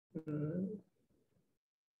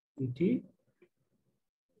GCT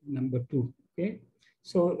number 2. Okay,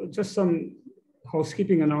 so just some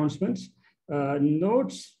housekeeping announcements.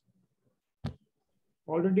 Notes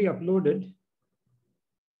already uploaded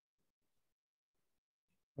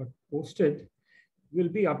or posted will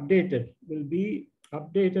be updated.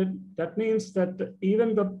 That means that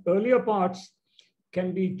even the earlier parts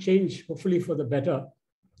can be changed, hopefully for the better.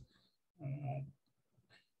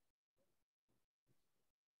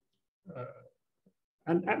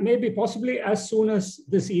 And maybe possibly as soon as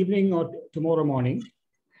this evening or tomorrow morning.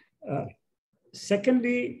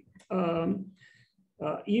 Secondly,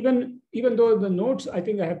 even though the notes, I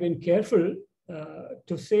think I have been careful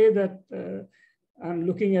to say that I'm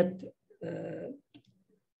looking at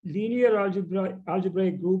linear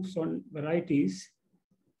algebraic groups on varieties.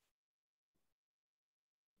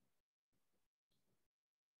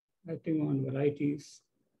 Acting on varieties.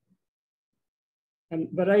 And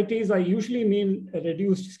varieties, I usually mean a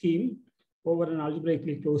reduced scheme over an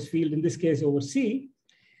algebraically closed field, in this case over C.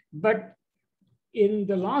 But in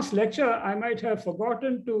the last lecture, I might have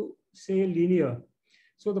forgotten to say linear.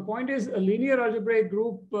 So the point is, a linear algebraic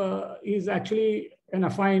group is actually an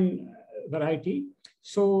affine variety.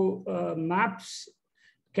 So maps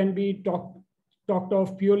can be talked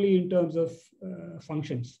of purely in terms of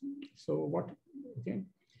functions. So what, okay.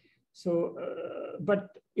 So, but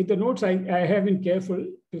in the notes, I have been careful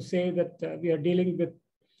to say that we are dealing with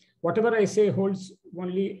whatever I say holds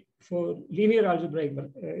only for linear algebraic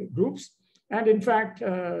groups. And in fact,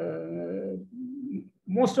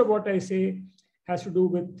 most of what I say has to do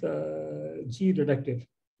with G reductive,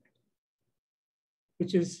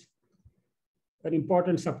 which is an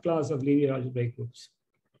important subclass of linear algebraic groups.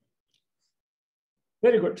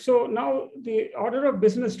 Very good. So now the order of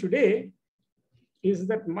business today is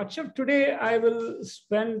that much of today I will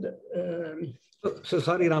spend. So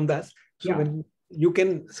sorry, Ramadas. So yeah. when you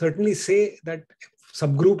can certainly say that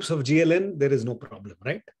subgroups of GLN, there is no problem,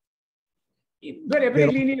 right? But every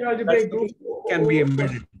linear algebraic group can be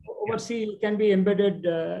embedded. Over C can be embedded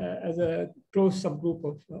as a closed subgroup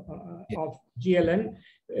of GLN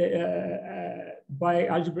by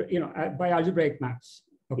algebra, by algebraic maps.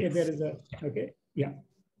 Okay, yes. There is a yeah.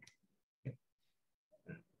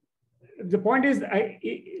 The point is,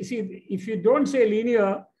 see, if you don't say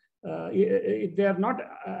linear, if they are not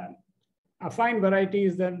affine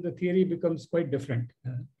varieties, then the theory becomes quite different.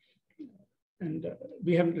 And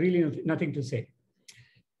we have really nothing to say.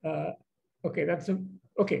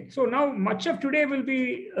 Okay, so now much of today will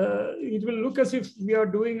be, it will look as if we are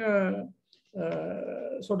doing a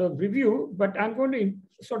sort of review, but I'm going to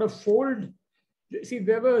sort of fold. See,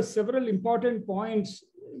 there were several important points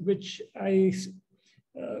which I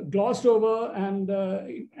glossed over,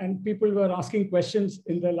 and people were asking questions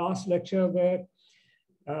in the last lecture where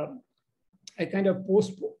I kind of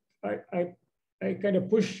I kind of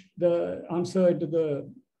push the answer into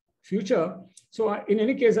the future. So in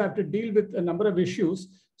any case, I have to deal with a number of issues.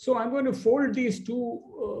 So I'm going to fold these two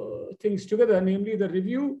things together, namely the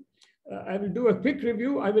review. I will do a quick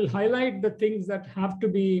review. I will highlight the things that have to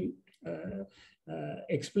be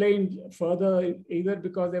explained further, either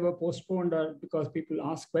because they were postponed or because people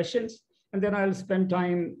ask questions. And then I'll spend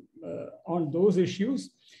time on those issues.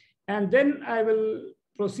 And then I will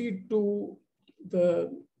proceed to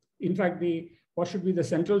what should be the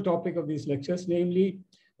central topic of these lectures, namely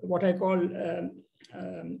what I call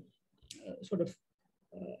sort of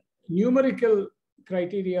numerical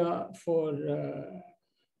criteria for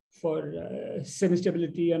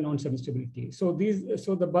semi-stability and non-semi-stability. So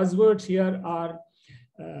the buzzwords here are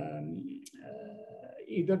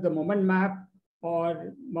either the moment map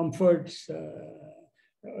or Mumford's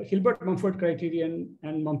Hilbert-Mumford criterion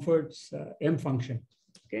and Mumford's M function.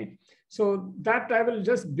 Okay, so that I will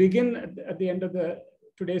just begin at the end of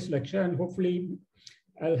today's lecture, and hopefully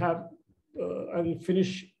I will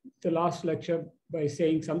finish the last lecture by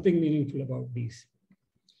saying something meaningful about these.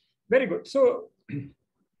 Very good. So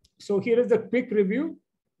here is the quick review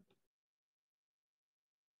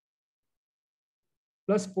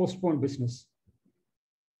plus postponed business.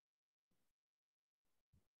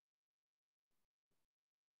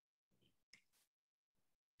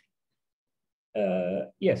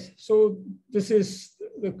 Yes, so this is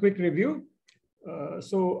the quick review.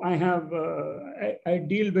 So I have, I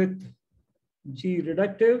deal with G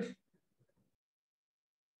reductive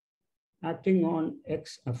acting on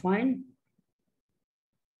X affine.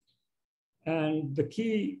 And the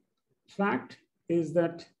key fact is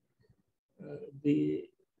that the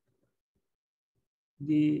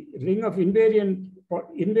ring of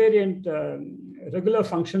invariant regular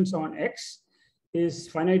functions on X is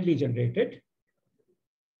finitely generated.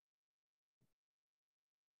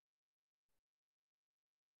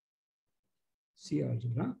 C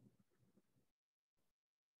algebra.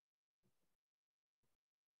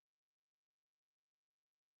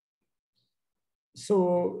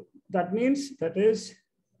 So that means that is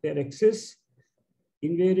there exists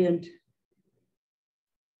invariant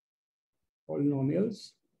polynomial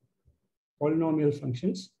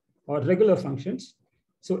functions or regular functions.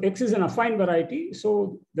 So X is an affine variety.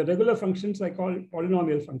 So the regular functions I call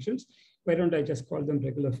polynomial functions. Why don't I just call them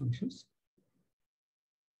regular functions?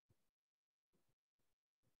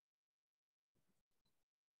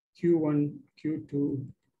 Q1, Q2,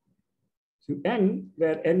 Qn,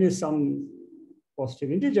 where n is some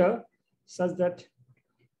positive integer, such that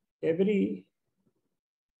every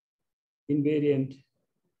invariant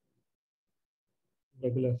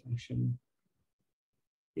regular function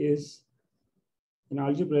is an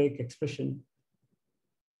algebraic expression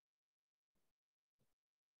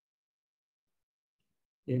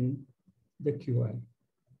in the QI.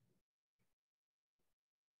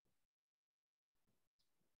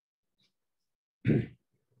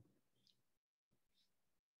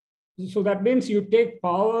 So that means you take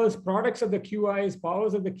products of the QIs,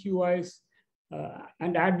 powers of the QIs,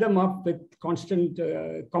 and add them up with constant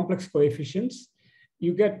complex coefficients.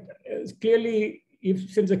 You get clearly,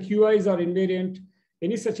 since the QIs are invariant,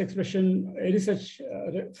 any such expression, any such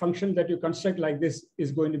function that you construct like this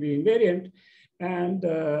is going to be invariant. And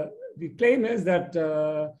the claim is that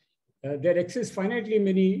there exists finitely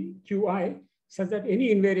many QI such that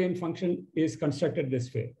any invariant function is constructed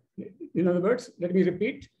this way. In other words, let me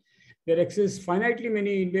repeat. There exists finitely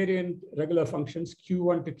many invariant regular functions,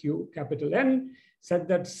 Q1 to Q capital N, such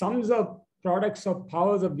that sums of products of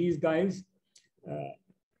powers of these guys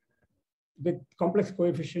with complex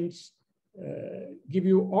coefficients give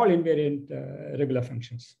you all invariant regular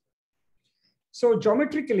functions. So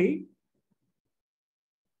geometrically,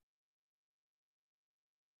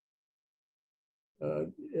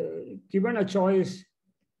 given a choice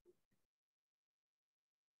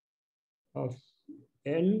of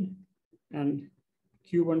N and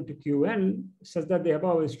Q1 to Qn such that the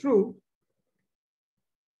above is true,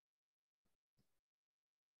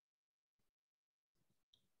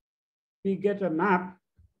 we get a map.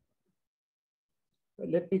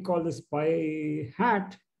 Let me call this pi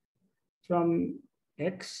hat from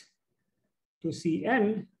X to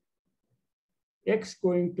Cn, X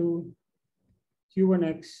going to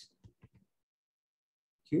Q1x,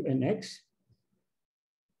 Qnx.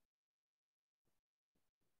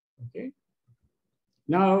 Okay.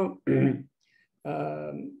 Now,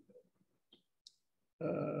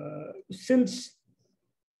 since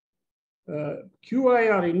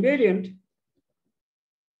Qi are invariant,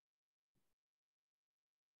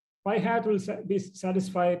 pi hat will be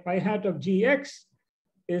satisfied. Pi hat of Gx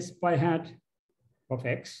is pi hat of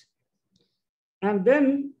X. And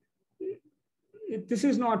then this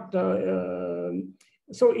is not,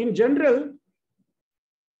 so in general,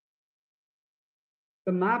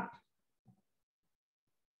 the map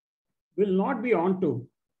will not be onto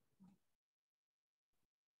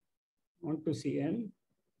Cn.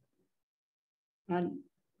 And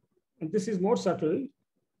this is more subtle.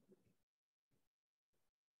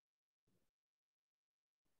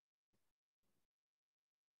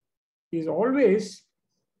 Is always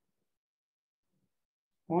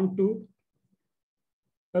onto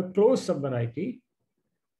a closed subvariety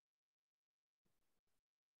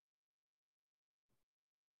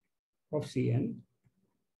of Cn.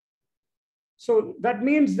 So that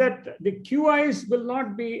means that the QIs will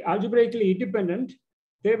not be algebraically independent.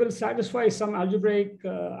 They will satisfy some algebraic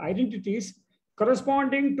identities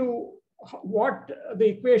corresponding to what the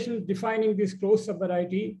equation defining this closed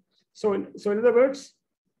subvariety. So in other words,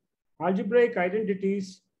 algebraic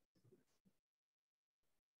identities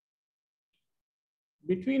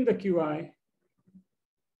between the QI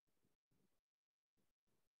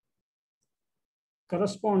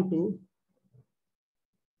correspond to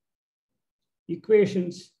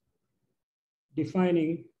equations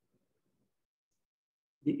defining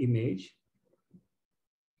the image.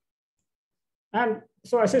 And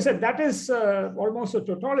so, as I said, that is almost a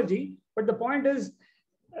tautology, but the point is,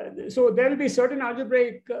 so there will be certain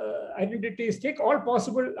algebraic identities, take all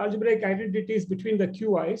possible algebraic identities between the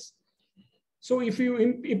QIs. So if you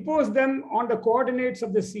impose them on the coordinates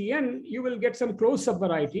of the Cn, you will get some closed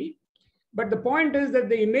subvariety. But the point is that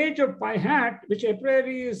the image of pi hat, which a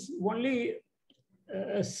priori is only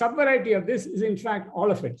a subvariety of this, is in fact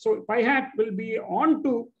all of it. So pi hat will be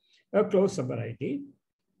onto a closed subvariety.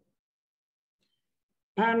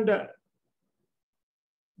 And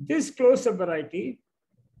this closed subvariety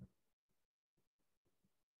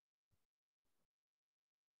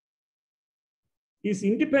is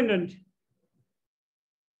independent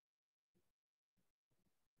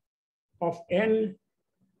of n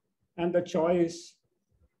and the choice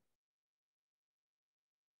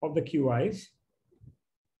of the QIs,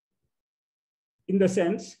 in the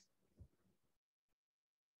sense,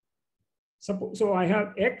 so I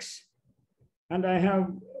have X and I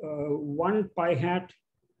have 1 pi hat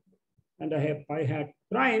and I have pi hat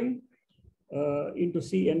prime into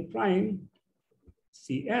Cn prime,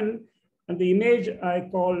 Cn, and the image I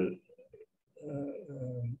call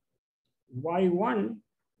Y1,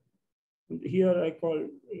 here I call,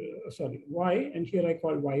 Y, and here I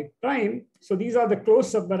call Y prime. So these are the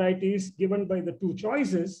closed subvarieties given by the two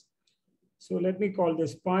choices. So let me call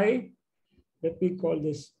this pi, let me call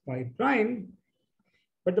this pi prime.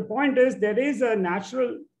 But the point is there is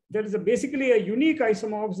basically a unique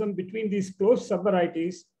isomorphism between these closed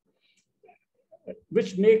subvarieties,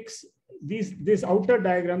 which makes this outer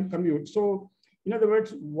diagram commute. So in other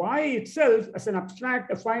words, Y itself as an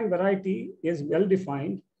abstract affine variety is well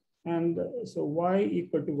defined. And so Y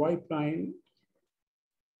equal to Y prime,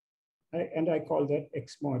 and I call that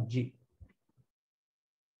X mod G.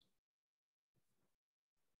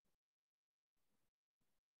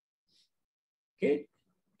 Okay,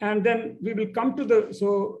 and then we will come to the,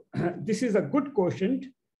 so this is a good quotient.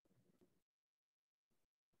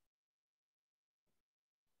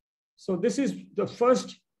 So this is the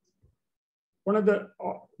first, one of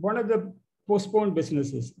the postponed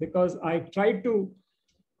businesses, because I tried to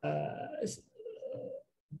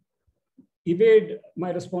evade my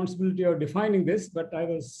responsibility of defining this, but I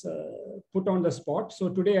was put on the spot. So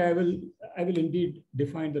today I will indeed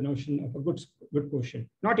define the notion of a good quotient,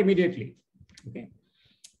 not immediately. Okay.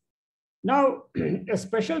 Now, a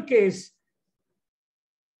special case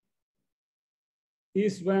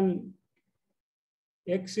is when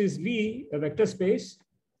X is V, a vector space,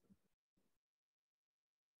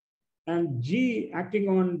 and G acting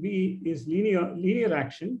on V is linear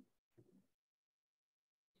action.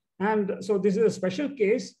 And so this is a special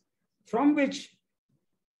case from which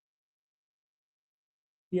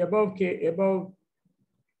the above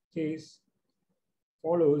case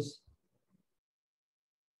follows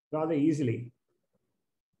rather easily.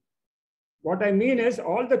 What I mean is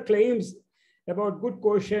all the claims about good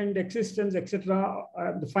quotient, existence, etc.,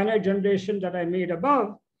 the finite generation that I made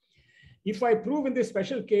above, if I prove in this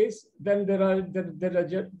special case, then there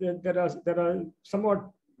are somewhat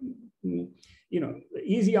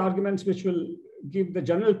easy arguments which will give the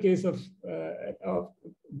general case of a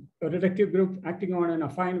reductive group acting on an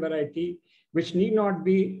affine variety, which need not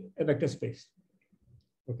be a vector space.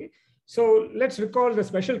 Okay, so let's recall the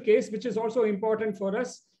special case, which is also important for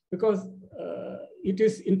us because it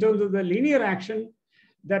is in terms of the linear action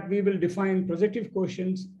that we will define projective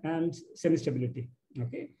quotients and semi-stability.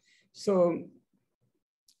 Okay, so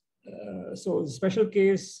so special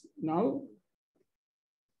case now,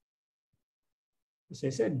 as I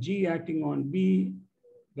said, G acting on B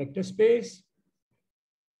vector space,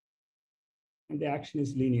 and the action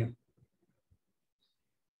is linear.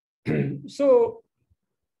 So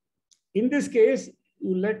in this case,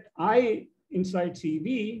 you let I inside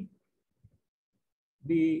CV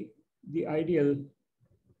be the ideal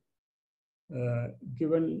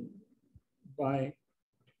given by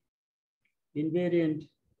invariant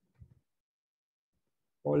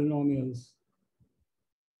polynomials,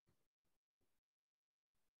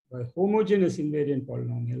 by homogeneous invariant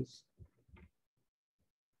polynomials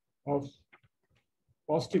of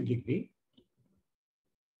positive degree.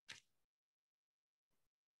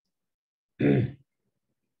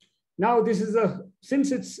 Now this is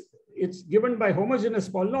since it's given by homogeneous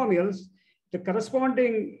polynomials, the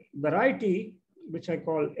corresponding variety, which I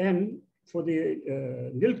call N for the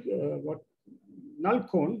null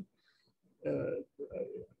cone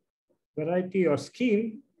variety or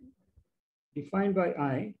scheme defined by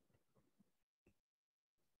I,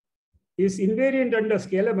 is invariant under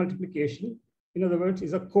scalar multiplication. In other words,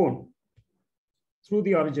 is a cone through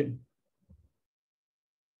the origin.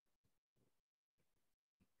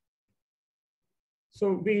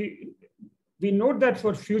 So we note that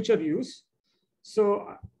for future use.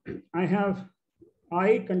 So I have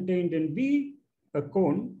I contained in B, a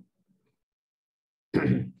cone.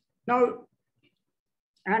 Now,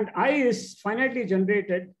 and I is finitely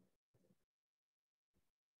generated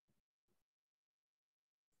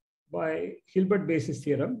by Hilbert basis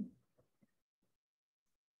theorem.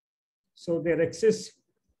 So there exists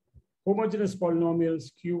homogeneous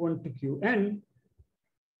polynomials Q1 to Qn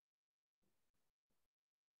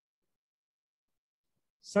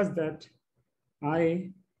such that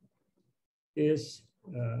I is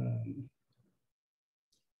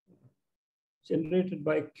generated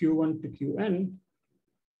by Q1 to Qn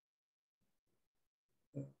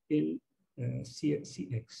in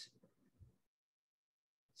CX,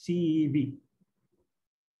 CEV.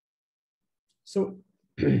 So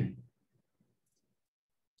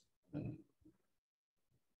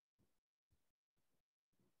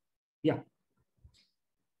yeah.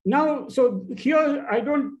 Now, so here I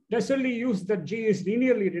don't necessarily use that G is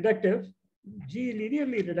linearly reductive. G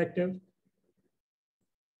linearly reductive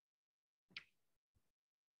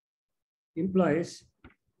implies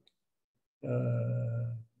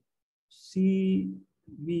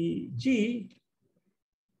CVG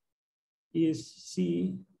is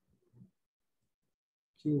C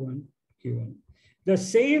Q1, Q1. The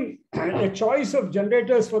same, a choice of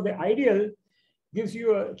generators for the ideal gives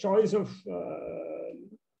you a choice of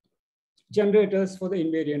generators for the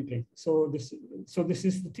invariant ring. So this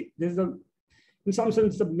is the in some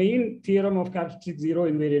sense the main theorem of characteristic zero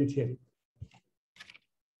invariant theory.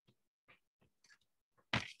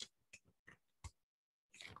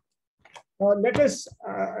 Let us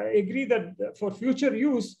agree that for future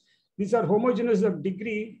use, these are homogeneous of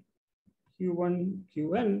degree Q1,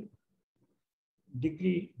 Qn,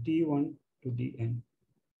 degree D1 to Dn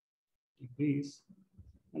degrees.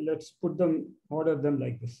 And let's put them, order them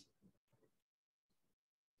like this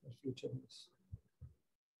for future use.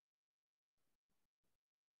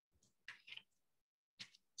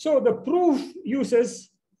 So the proof uses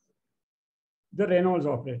the Reynolds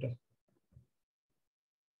operator.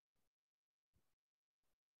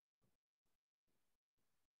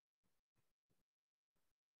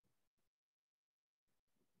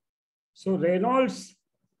 So Reynolds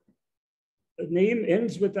name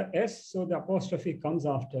ends with a S, so the apostrophe comes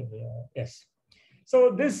after S.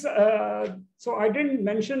 So this, so I didn't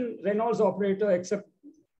mention Reynolds operator except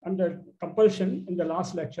under compulsion in the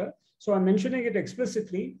last lecture. So I'm mentioning it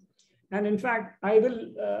explicitly. And in fact, I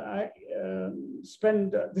will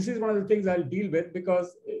spend, this is one of the things I'll deal with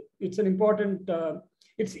because it's an important,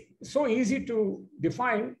 it's so easy to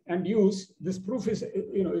define and use. This proof is,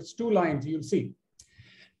 it's 2 lines, you'll see.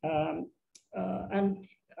 And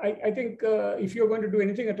I think if you're going to do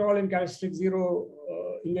anything at all in characteristic zero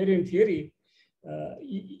invariant theory,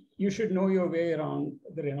 you should know your way around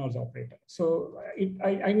the Reynolds operator. So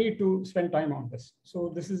I need to spend time on this.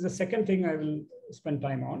 So this is the second thing I will spend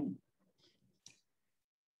time on.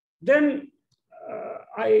 Then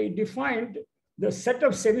I defined the set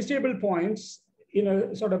of semi-stable points in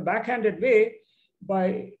a sort of backhanded way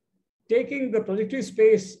by taking the projective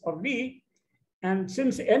space of V, and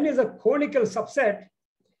since N is a conical subset,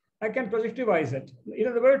 I can projectivize it. In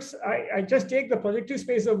other words, I just take the projective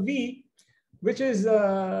space of V, which is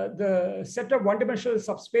the set of one-dimensional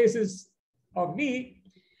subspaces of V,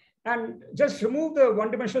 and just remove the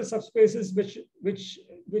one-dimensional subspaces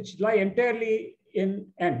which lie entirely in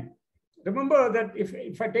N. Remember that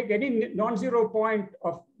if I take any non-zero point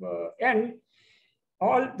of N,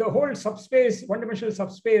 the whole subspace, one-dimensional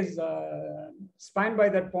subspace spanned by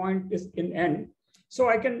that point is in N. So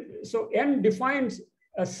N defines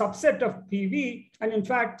a subset of PV, and in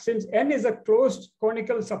fact, since N is a closed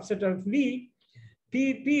conical subset of V,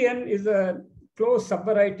 Pn is a closed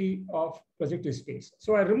subvariety of projective space.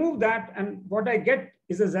 So I remove that, and what I get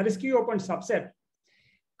is a Zariski open subset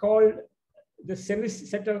called the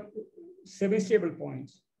set of semi-stable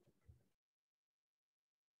points.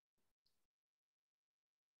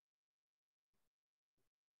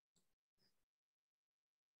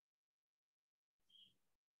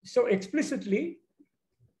 So explicitly,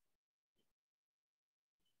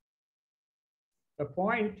 the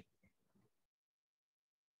point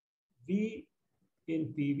V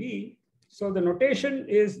in PV. So the notation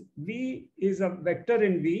is V is a vector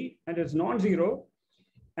in V and it's non-zero,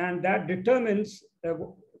 and that determines a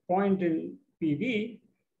point in PV.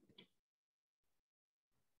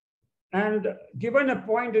 And given a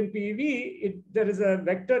point in PV, there is a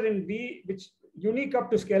vector in V which unique up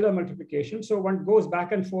to scalar multiplication. So one goes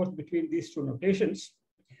back and forth between these 2 notations.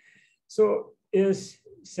 So is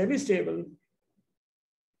semi-stable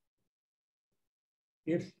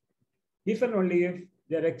if and only if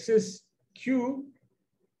there exists Q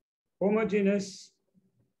homogeneous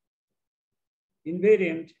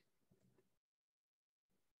invariant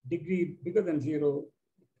degree bigger than 0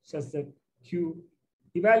 such that Q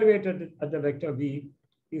evaluated at the vector V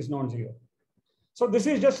is non-zero. So this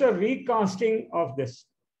is just a recasting of this,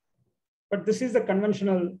 but this is the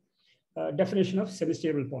conventional definition of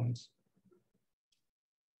semi-stable points.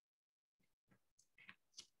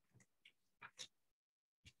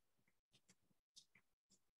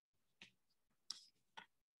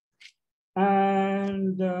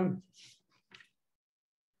 And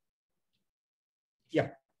yeah,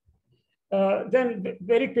 Then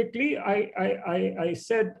very quickly, I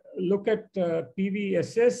said, look at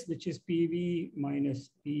PVSS, which is PV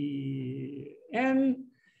minus PN.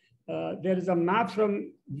 There is a map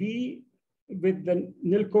from V with the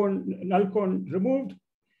null cone removed,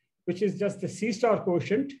 which is just the C star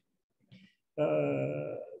quotient.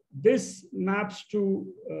 This maps to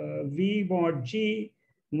V mod G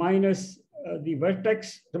minus the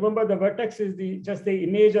vertex. Remember, the vertex is just the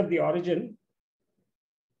image of the origin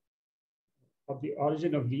of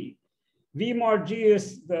V. V mod G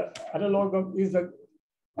is the analog of, is the,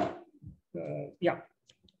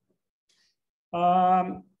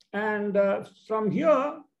 from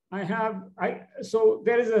here, so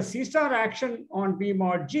there is a C star action on V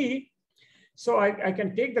mod G. So I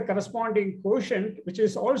can take the corresponding quotient, which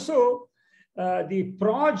is also the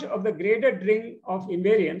proj of the graded ring of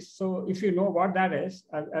invariance. So if you know what that is,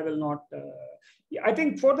 I will not. I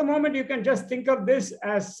think for the moment, you can just think of this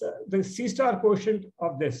as the C star quotient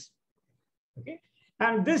of this. Okay.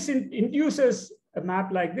 And this induces a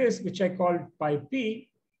map like this, which I called pi p.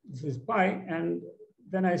 This is pi. And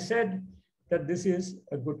then I said that this is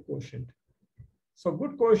a good quotient. So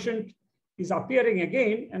good quotient is appearing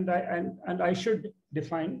again, and I should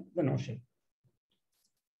define the notion.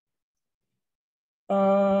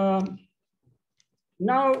 Now,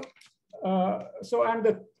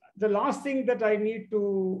 and the last thing that I need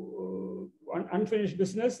to unfinished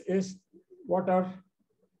business is what are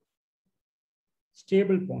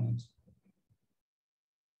stable points.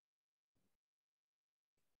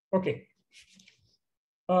 Okay.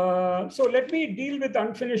 So let me deal with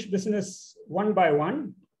unfinished business one by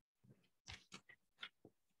one.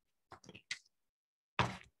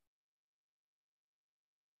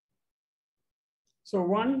 So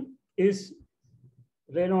one is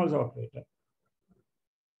Reynolds operator.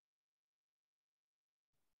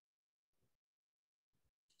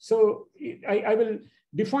 So I will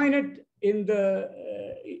define it in the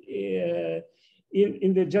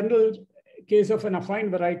general case of an affine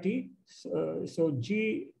variety. So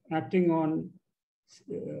G acting on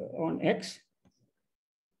X.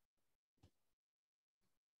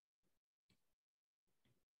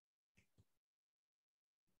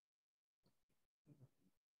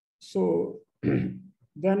 So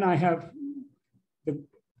then I have the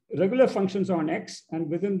regular functions on X, and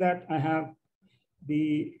within that I have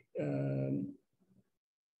the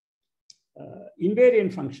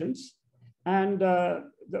invariant functions. And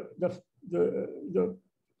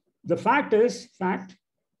the fact is,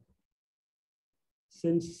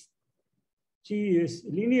 since G is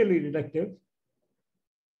linearly reductive,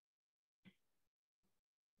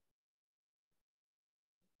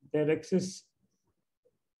 there exists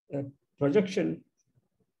a projection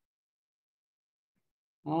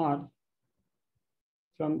R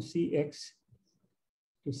from Cx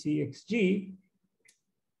to Cxg.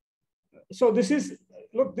 So this is,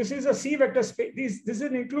 look, this is a C vector space. This is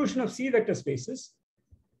an inclusion of C vector spaces.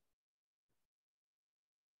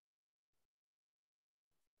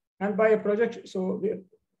 And by a projection,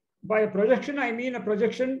 by a projection, I mean a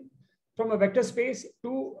projection from a vector space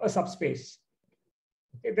to a subspace.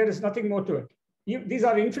 Okay, there is nothing more to it. These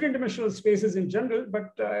are infinite dimensional spaces in general,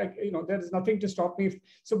 but there is nothing to stop me.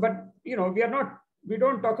 So, but we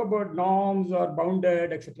don't talk about norms or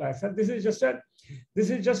bounded, etc. So this is just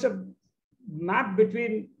a map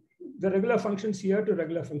between the regular functions here to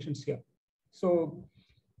regular functions here. So,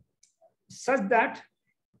 such that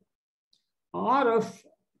R of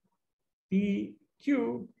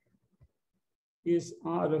PQ is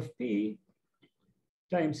R of P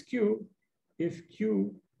times Q if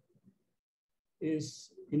Q is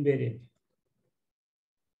invariant.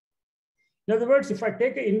 In other words, if I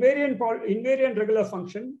take an invariant regular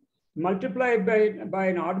function, multiply by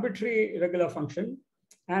an arbitrary regular function,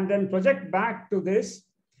 and then project back to this,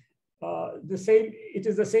 it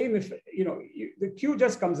is the same if, the Q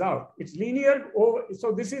just comes out. It's linear over,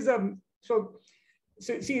 so this is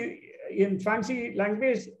see, in fancy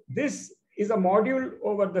language, this is a module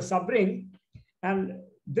over the subring, and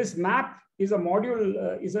this map is a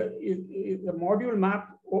module is a module map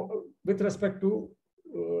with respect to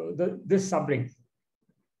this subring.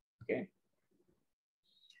 Okay.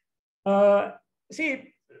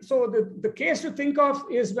 See, so the case to think of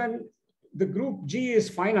is when the group G is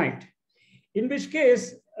finite, in which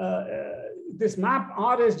case this map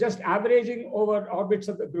R is just averaging over orbits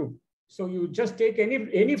of the group. So you just take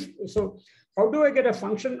any. So how do I get a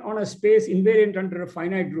function on a space invariant under a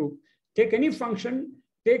finite group? Take any function,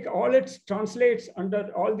 take all its translates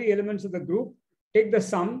under all the elements of the group, take the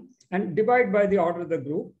sum and divide by the order of the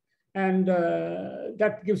group, and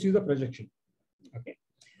that gives you the projection. Okay,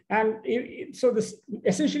 And so this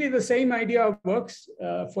essentially the same idea works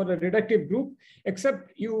for a reductive group,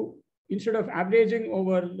 except you, instead of averaging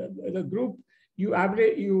over the group, you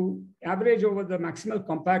average over the maximal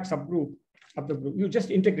compact subgroup of the group. You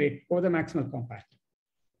just integrate over the maximal compact.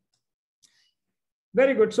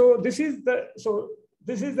 Very good. So this is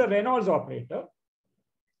the Reynolds operator.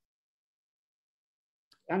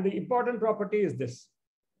 And the important property is this.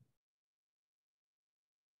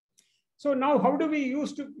 So now, how do we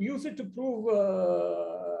use it to prove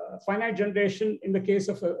finite generation in the case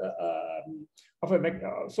of a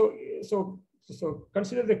vector? So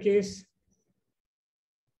consider the case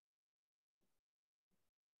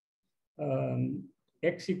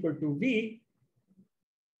x equal to v,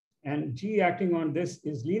 and g acting on this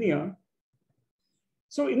is linear.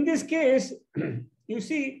 So in this case, you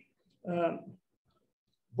see,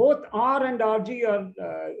 both R and RG are,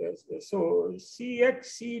 so Cx,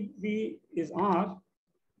 Cv is R,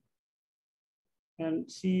 and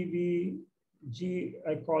Cvg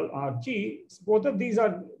I call Rg. So both of these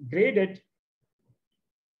are graded.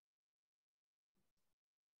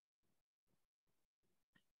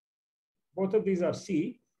 Both of these are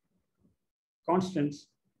C, constants.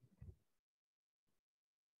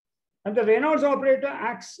 And the Reynolds operator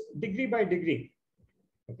acts degree by degree,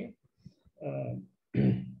 okay?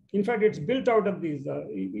 In fact, it's built out of these.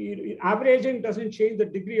 Averaging doesn't change the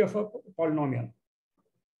degree of a polynomial.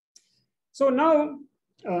 So now,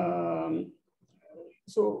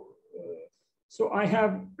 so I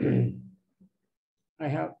have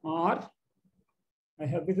R. I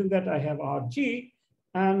have within that I have Rg,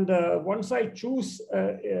 and once I choose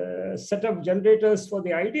a set of generators for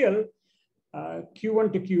the ideal,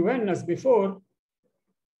 Q1 to Qn as before,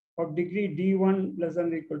 of degree d1 less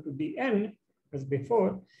than or equal to dn as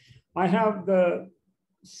before, I have the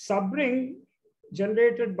subring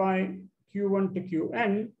generated by Q1 to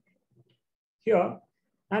Qn here,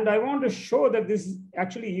 and I want to show that this is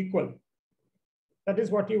actually equal. That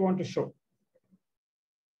is what you want to show.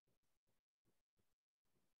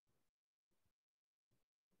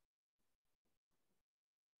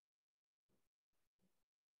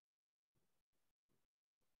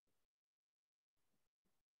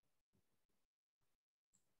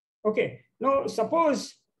 Okay, now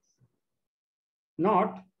suppose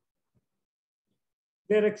not.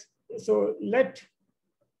 So let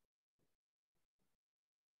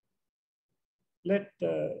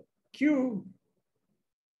Q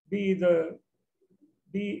be the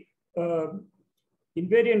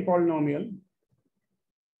invariant polynomial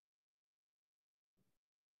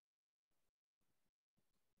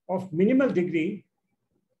of minimal degree,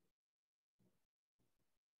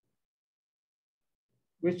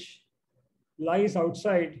 which lies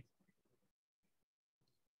outside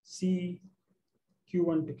C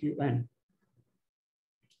Q1 to Qn.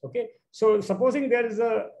 Okay, so supposing there is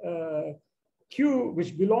a Q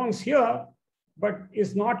which belongs here, but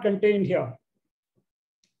is not contained here.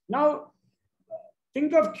 Now,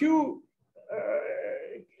 think of Q,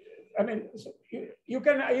 I mean, so you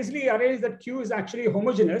can easily arrange that Q is actually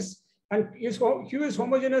homogeneous, and Q is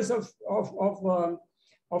homogeneous of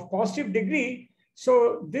positive degree.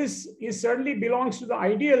 So this certainly belongs to the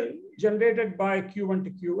ideal generated by Q1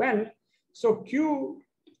 to Qn. So Q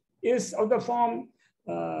is of the form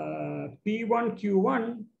P1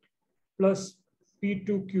 Q1 plus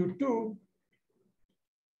P2 Q2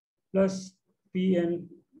 plus Pn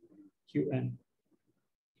Qn.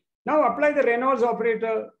 Now apply the Reynolds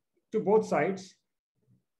operator to both sides.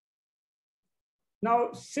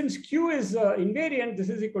 Now, since Q is invariant, this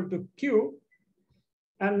is equal to Q.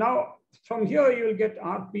 And now from here, you will get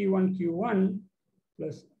Rp1 Q1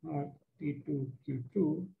 plus Rp2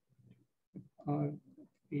 Q2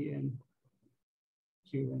 Rpn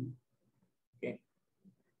Q1. Okay.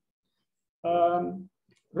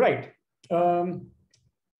 Right.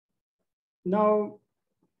 Now,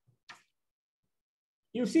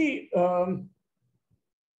 you see,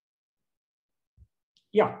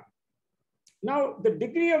 yeah. Now, the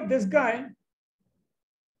degree of this guy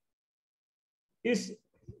is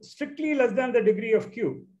strictly less than the degree of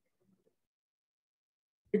Q,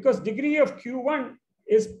 because degree of Q1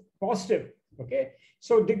 is positive. Okay,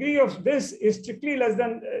 so degree of this is strictly less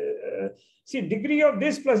than, see, degree of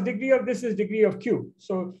this plus degree of this is degree of Q.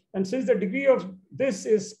 So, and since the degree of this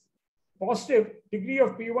is positive, degree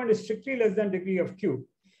of P1 is strictly less than degree of Q.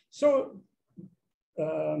 So,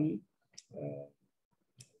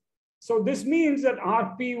 so this means that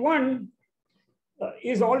Rp1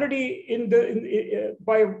 is already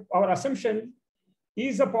by our assumption,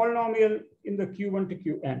 is a polynomial in the Q1 to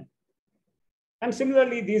Qn. And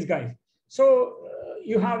similarly, these guys. So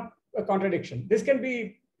you have a contradiction. This can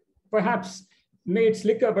be perhaps made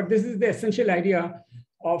slicker, but this is the essential idea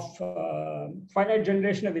of finite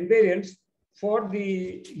generation of invariants for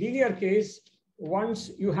the linear case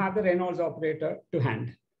once you have the Reynolds operator to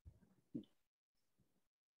hand.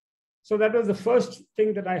 So that was the first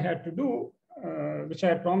thing that I had to do, which I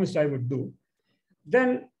had promised I would do.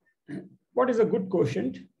 Then, what is a good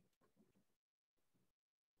quotient?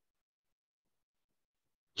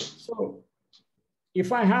 So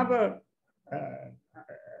if I have a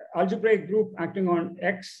algebraic group acting on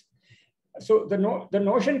X, so the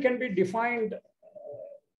notion can be defined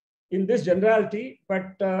in this generality,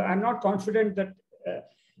 but I'm not confident that,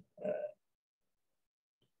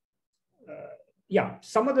 yeah,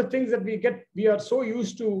 some of the things that we are so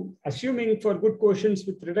used to assuming for good quotients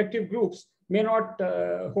with reductive groups may not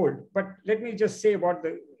hold. But let me just say what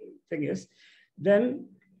the thing is. Then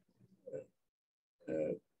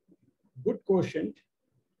good quotient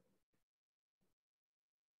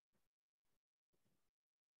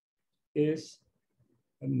is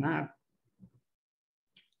a map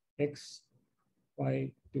X,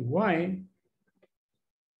 Y to Y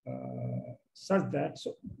such that,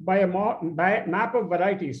 so by a map of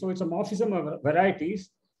varieties, so it's a morphism of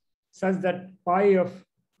varieties such that pi of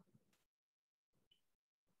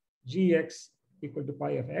Gx equal to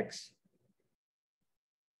pi of X,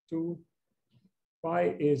 to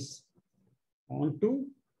pi is onto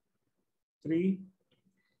 3,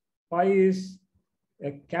 pi is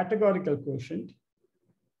a categorical quotient,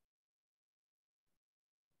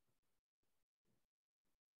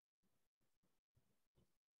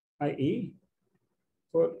 i.e.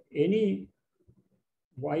 for any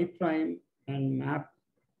y prime and map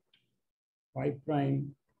y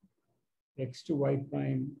prime x to y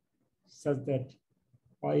prime such that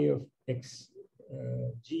pi of x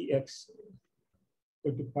gx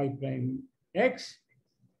equal to pi prime x,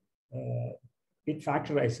 it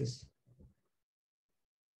factorizes.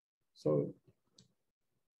 So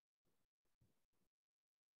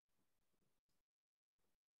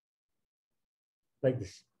like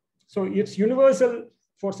this. So it's universal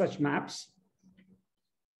for such maps.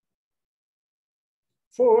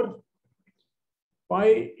 For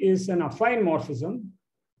pi is an affine morphism.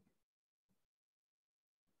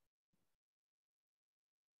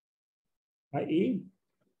 I.e.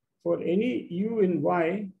 for any u in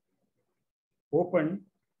y open,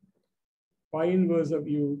 pi inverse of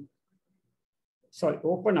u, sorry,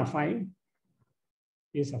 open affine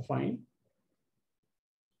is affine.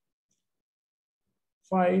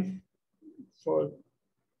 5 for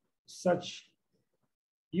such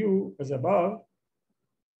u as above,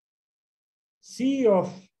 C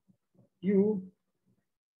of u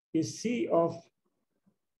is C of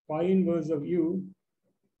pi inverse of u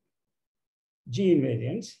G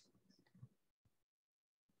invariants.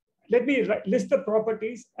 Let me list the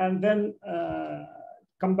properties and then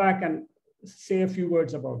come back and say a few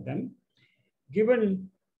words about them. Given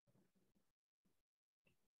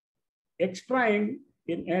X prime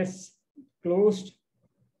in S closed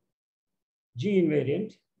G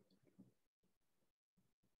invariant,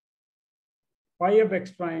 pi of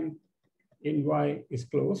X prime in Y is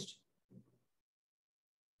closed.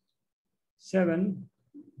 7,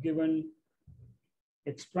 given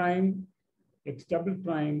X prime, X double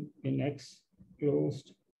prime in X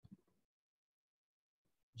closed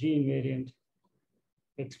G invariant,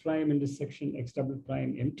 X prime intersection X double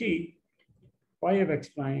prime MT, pi of X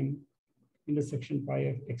prime intersection pi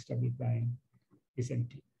of X double prime is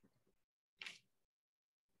empty.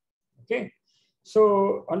 Okay,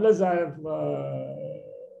 so unless I have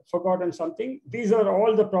forgotten something, these are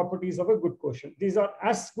all the properties of a good quotient. These are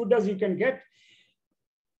as good as you can get,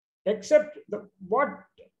 except what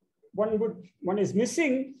one is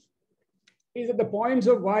missing is that the points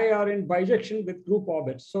of Y are in bijection with group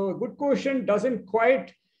orbits. So a good quotient doesn't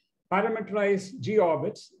quite parameterize G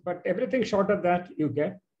orbits, but everything short of that you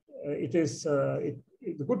get. The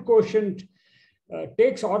good quotient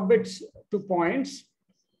takes orbits to points.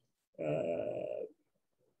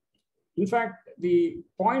 In fact, the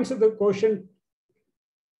points of the quotient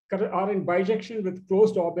are in bijection with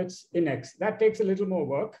closed orbits in X. That takes a little more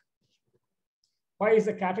work. Pi is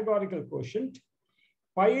a categorical quotient.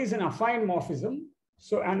 Pi is an affine morphism.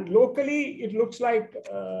 So, and locally, it looks like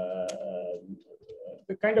the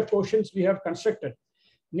kind of quotients we have constructed.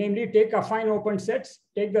 Namely, take affine open sets,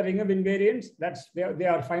 take the ring of invariants, they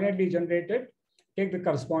are finitely generated, take the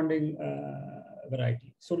corresponding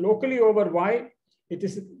variety. So locally over Y, it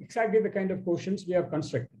is exactly the kind of quotients we have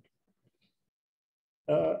constructed.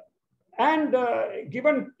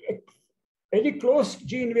 Given any closed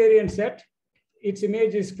G invariant set, its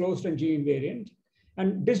image is closed on G invariant.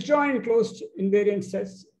 And disjoint closed invariant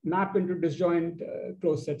sets map into disjoint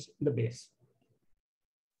closed sets in the base.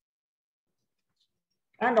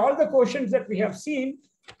 And all the quotients that we have seen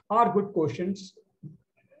are good quotients.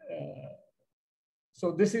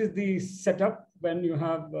 So this is the setup when you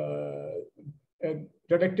have a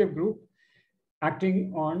deductive group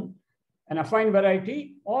acting on an affine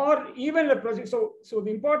variety or even a project. So the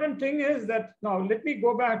important thing is that now let me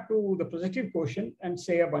go back to the projective quotient and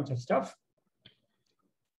say a bunch of stuff.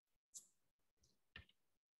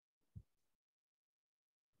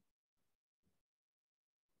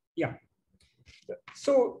 Yeah.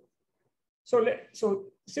 So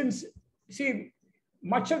since, see,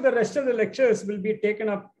 much of the rest of the lectures will be taken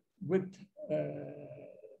up with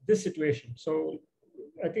this situation. So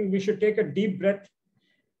I think we should take a deep breath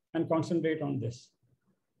and concentrate on this.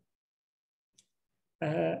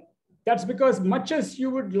 That's because much as you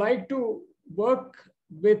would like to work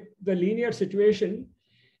with the linear situation,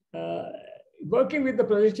 working with the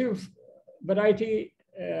projective variety,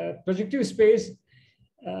 projective space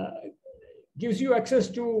gives you access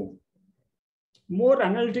to more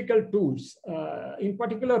analytical tools. In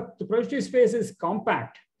particular, the projective space is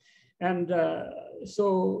compact. And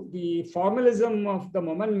so the formalism of the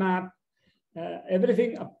moment map,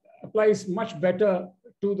 everything applies much better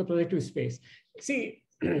to the projective space. See,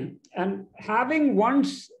 and having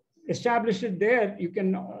once established it there, you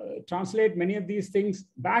can translate many of these things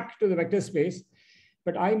back to the vector space.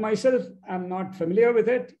 But I myself am not familiar with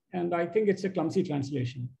it, and I think it's a clumsy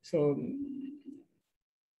translation. So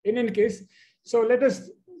in any case, so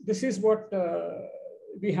this is what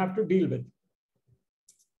we have to deal with.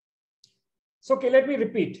 So, okay, let me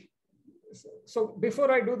repeat. So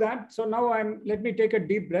before I do that, so now let me take a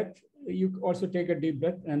deep breath. You also take a deep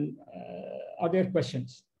breath, and are there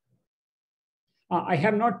questions? I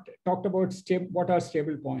have not talked about what are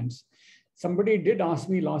stable points. Somebody did ask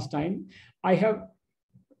me last time. I have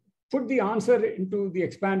put the answer into the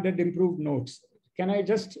expanded improved notes. Can I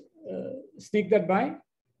just sneak that by?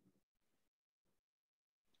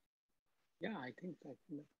 Yeah, I think that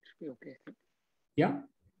should be okay. Yeah?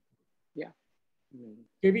 Yeah.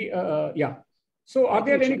 Maybe, yeah. So are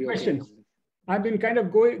there any questions? Okay. I've been kind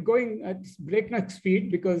of going at breakneck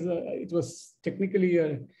speed because it was technically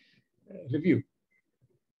a review.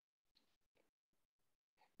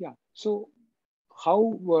 Yeah. So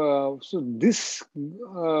how, so this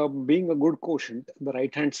being a good quotient, the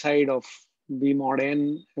right-hand side of V mod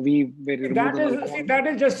N, V where you remove the null point. That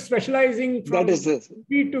is just specializing from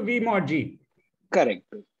V to V mod G. Correct.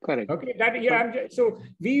 Okay, so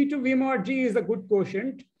V to V mod G is a good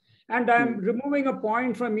quotient, and I'm removing a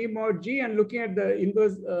point from V mod G and looking at the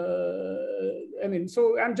inverse.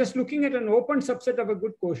 So I'm just looking at an open subset of a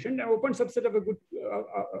good quotient, an open subset of a good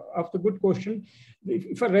of the good quotient.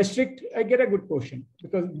 If I restrict, I get a good quotient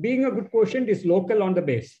because being a good quotient is local on the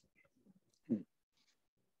base.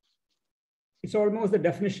 It's almost the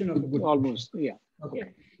definition of a good quotient. Yeah.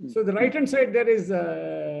 Okay. So the right hand side there is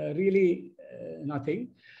really nothing.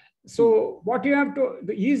 So what you have to,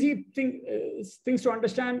 the easy things to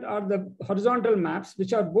understand are the horizontal maps,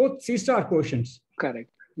 which are both C star quotients.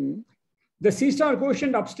 Correct. The C star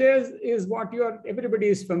quotient upstairs is what everybody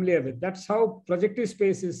is familiar with. That's how projective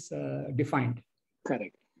space is defined.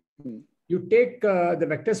 Correct. You take the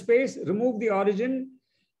vector space, remove the origin,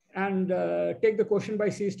 and take the quotient by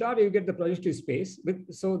C star, you get the projective space.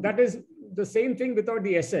 So that is the same thing without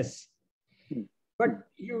the SS. But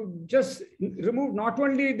you just remove not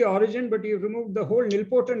only the origin, but you remove the whole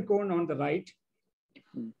nilpotent cone on the right.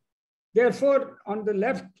 Therefore, on the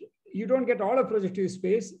left, you don't get all of projective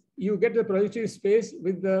space. You get the projective space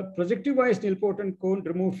with the projectivized nilpotent cone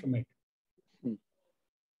removed from it.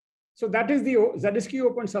 So that is the Zariski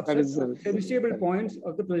open subset of semi-stable points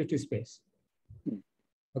of the projective space.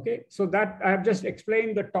 Okay, so that I have just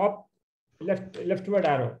explained the top leftward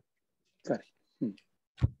arrow. Correct.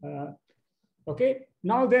 Okay,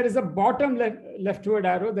 now there is a bottom leftward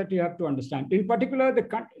arrow that you have to understand. In particular, the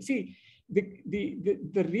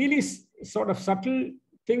really sort of subtle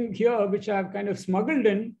thing here, which I have kind of smuggled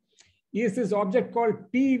in, is this object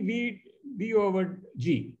called PV over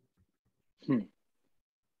G.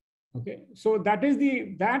 Okay, so that is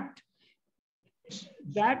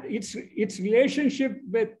its relationship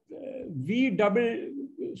with V double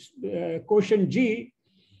quotient G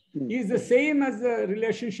is the same as the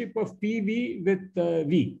relationship of PV with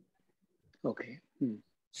V. Okay.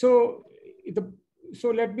 So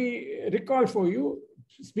let me recall for you,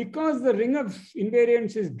 because the ring of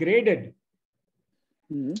invariance is graded,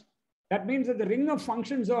 that means that the ring of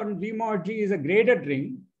functions on V mod G is a graded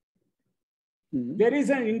ring. there is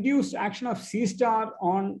an induced action of C star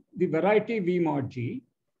on the variety V mod G,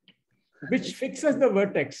 which fixes the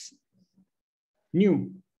vertex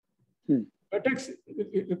nu. Vertex,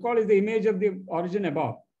 recall, is the image of the origin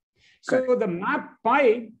above. So the map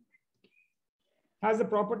pi has the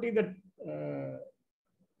property that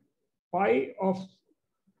pi of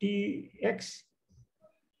Tx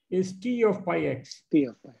is T of pi x. T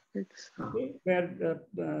of pi x. Okay,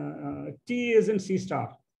 where T is in C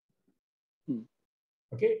star.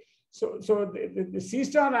 Okay, so the C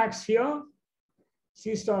star acts here,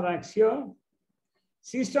 C star acts here.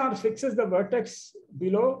 C star fixes the vertex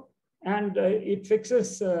below, and it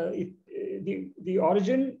fixes the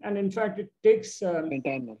origin, and in fact it takes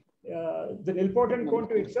the nilpotent cone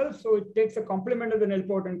to itself, so it takes the complement of the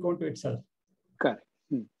nilpotent cone to itself. Correct.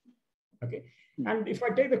 Okay, and if I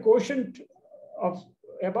take the quotient of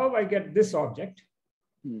above, I get this object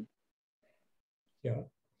here.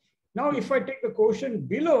 Now, if I take the quotient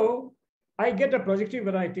below, I get a projective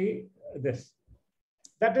variety, this.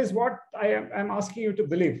 That is what I'm asking you to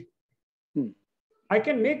believe. I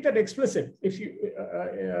can make that explicit if you.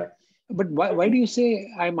 But why do you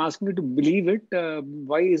say I'm asking you to believe it?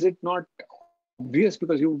 Why is it not obvious?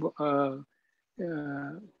 Because you, I'm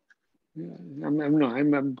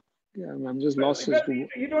just lost as to.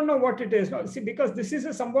 You don't know what it is. See, because this is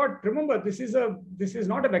a somewhat. Remember, this is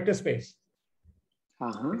not a vector space.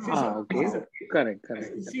 Okay. Correct.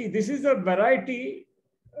 See, this is a variety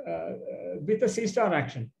with a C star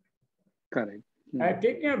action. Correct. I'm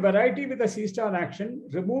taking a variety with a C star action,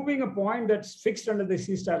 removing a point that's fixed under the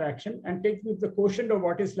C star action, and taking the quotient of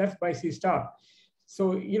what is left by C star.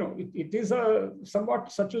 So, it is a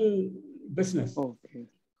somewhat subtle business. Okay.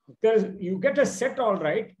 You get a set, all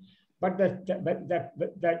right, but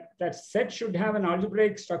that set should have an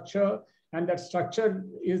algebraic structure, and that structure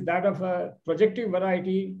is that of a projective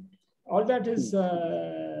variety. All that is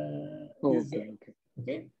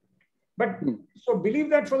okay. But so believe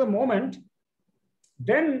that for the moment.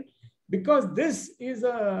 Then, because this is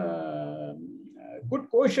a good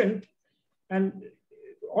quotient, and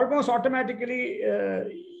almost automatically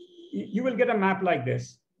you will get a map like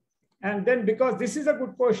this. And then because this is a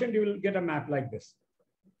good quotient, you will get a map like this.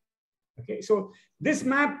 Okay, so this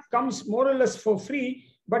map comes more or less for free,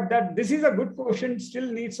 but that this is a good quotient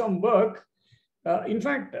still needs some work. In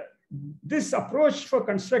fact, this approach for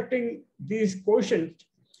constructing these quotients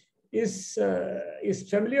is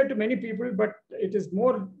familiar to many people, but it is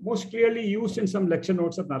most clearly used in some lecture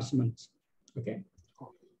notes of Narasimhan's. Okay,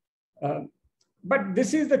 but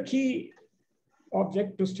this is the key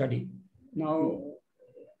object to study now,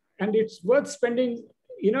 and it's worth spending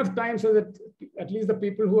enough time so that at least the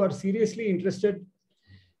people who are seriously interested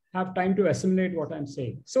have time to assimilate what I'm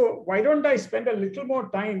saying. So why don't I spend a little more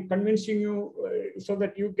time convincing you so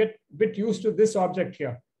that you get a bit used to this object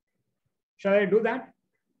here? Shall I do that?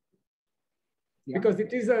 Yeah. Because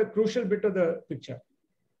it is a crucial bit of the picture.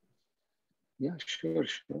 Yeah, sure.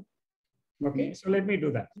 Okay, so let me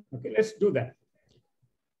do that. Okay, let's do that.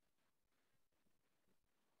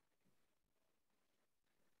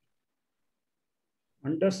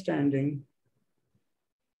 Understanding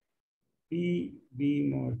P, B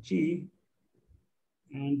mod G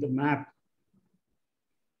and the map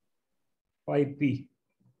phi P.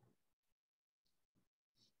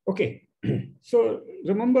 Okay. So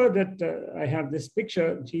remember that I have this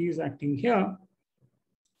picture, G is acting here,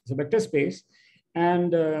 it's a vector space,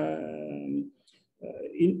 and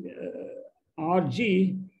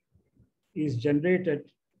RG is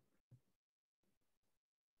generated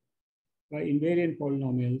by invariant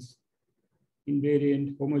polynomials,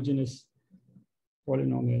 invariant homogeneous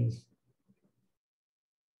polynomials,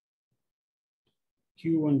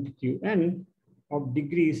 Q1 to Qn of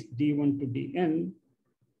degrees D1 to Dn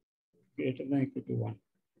greater than or equal to 1.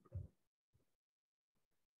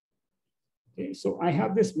 Okay, so I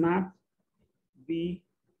have this map B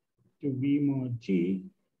to V mod G,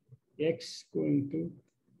 X going to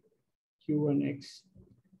Q1X,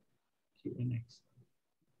 Qnx.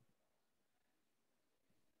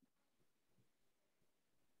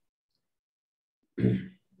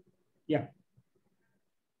 Yeah.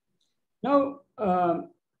 Now,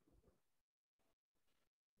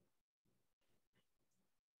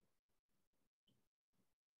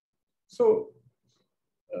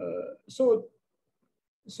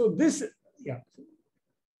 so this, yeah.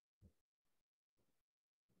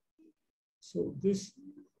 So this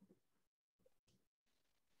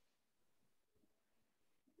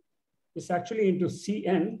is actually into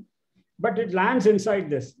Cn, but it lands inside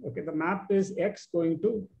this. Okay, the map is X going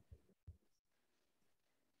to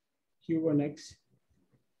Q1X,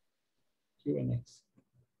 Qnx.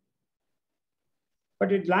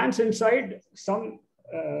 but it lands inside some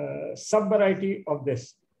sub-variety of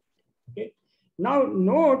this. Okay. Now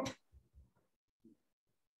note,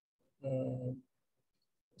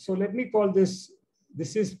 so let me call this,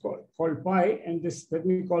 this is called pi, and this, let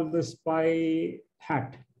me call this pi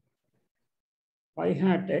hat. Pi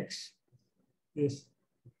hat x is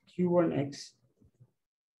q1x,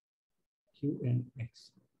 qnx.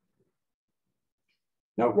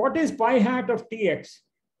 Now, what is pi hat of tx?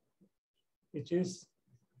 Which is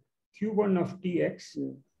q1 of tx,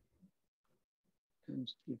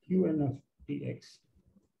 qn of tx.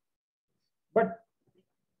 But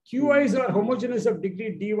qi's are homogeneous of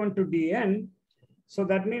degree d1 to dn. So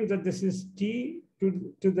that means that this is t to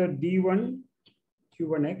the d1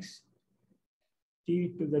 q1x,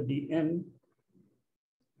 t to the dn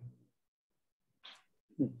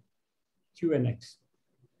qnx.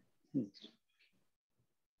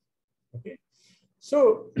 Okay,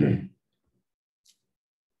 so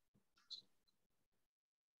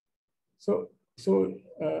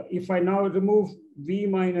if I now remove v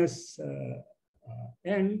minus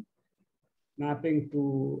n mapping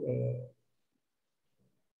to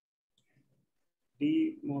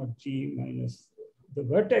d mod g minus the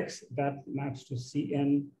vertex that maps to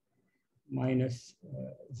cn minus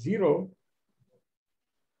 0.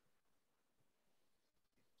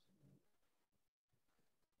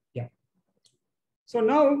 Yeah. So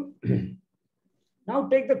now, now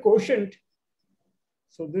take the quotient.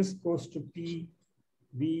 So this goes to p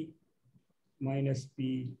v minus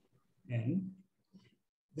p n.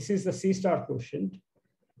 This is the C star quotient.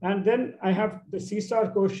 And then I have the C star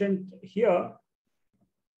quotient here.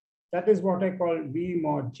 That is what I call v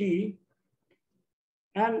mod g.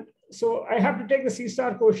 And so I have to take the C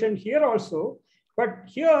star quotient here also. But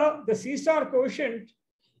here, the C star quotient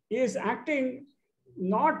is acting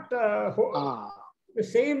not the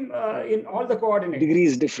same in all the coordinates. Degree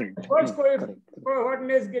is different. First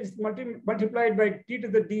coordinates gets multiplied by t to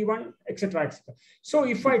the d1, etc., etc. So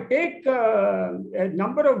if I take a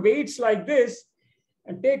number of weights like this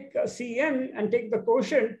and take Cn and take the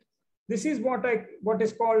quotient, this is what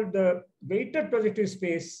is called the weighted projective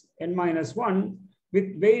space n-1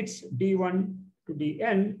 with weights d1 to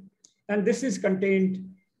dn, and this is contained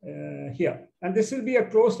here. And this will be a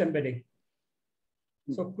closed embedding.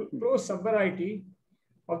 So closed subvariety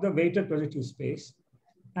of the weighted projective space.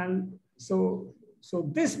 And so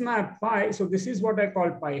this map pi, so this is what I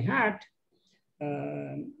call pi hat.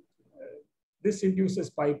 This induces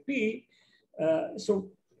pi p.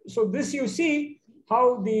 So this, you see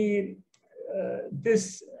how the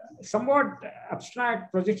this somewhat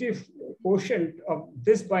abstract projective quotient of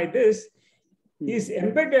this by this is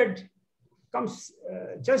embedded, comes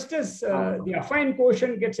just as the affine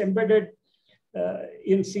quotient gets embedded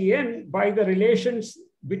in Cn by the relations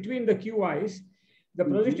between the QIs. The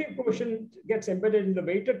projective quotient gets embedded in the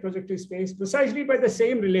weighted projective space precisely by the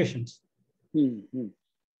same relations.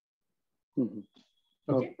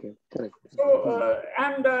 Okay, correct. So,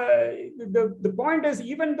 and the point is,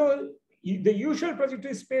 even though the usual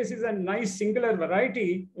projective space is a nice singular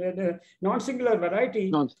variety, non-singular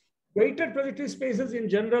variety, weighted projective spaces in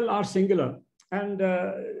general are singular. And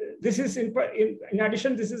this is, in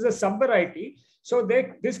addition, this is a subvariety. So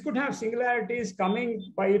this could have singularities coming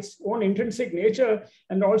by its own intrinsic nature,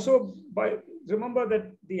 and also by, remember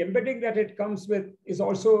that the embedding that it comes with is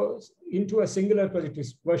also into a singular projective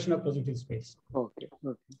version of projective space.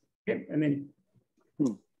 Okay. I mean,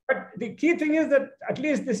 but the key thing is that at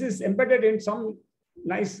least this is embedded in some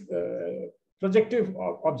nice projective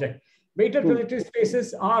object. Weighted projective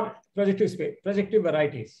spaces are projective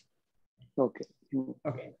varieties. Okay.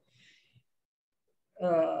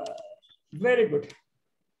 Very good.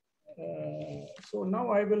 So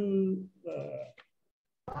now I will,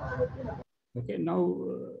 okay, now,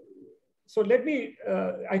 so let me,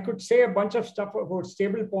 I could say a bunch of stuff about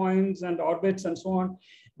stable points and orbits and so on,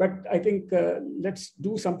 but I think let's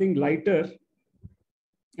do something lighter,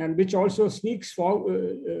 and which also sneaks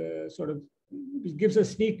forward, sort of gives a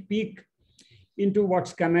sneak peek into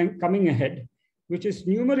what's coming ahead, which is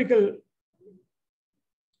numerical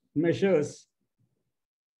measures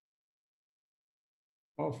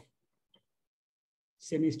of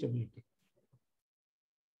semi-stability.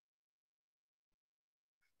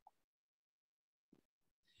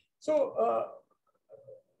 So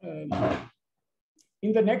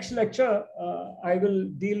in the next lecture, I will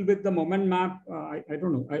deal with the moment map. I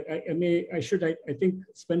don't know. I should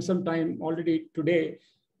spend some time already today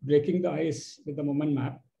breaking the ice with the moment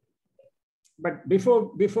map. But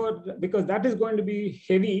before, because that is going to be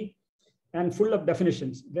heavy and full of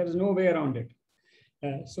definitions. There is no way around it.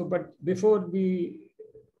 But before we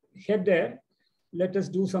head there, let us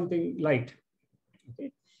do something light.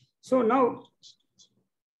 Okay. So now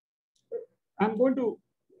I'm going to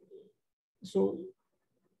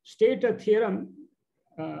state a theorem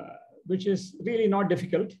which is really not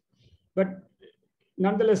difficult, but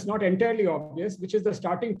nonetheless not entirely obvious, which is the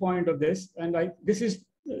starting point of this. And this is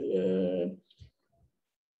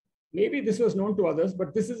maybe this was known to others,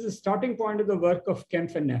 but this is the starting point of the work of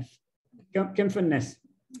Kempf and Ness.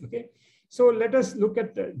 Okay, so let us look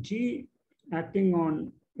at G acting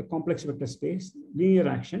on a complex vector space, linear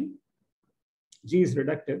action. G is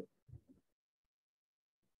reductive.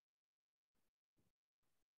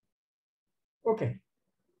 Okay,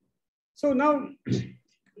 so now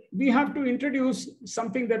we have to introduce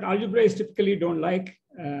something that algebraists typically don't like,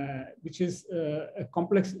 which is a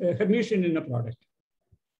complex Hermitian inner product.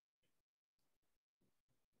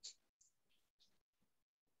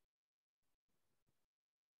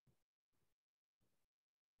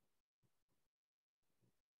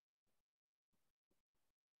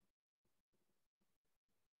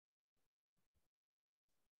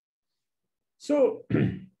 So,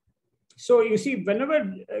 so you see,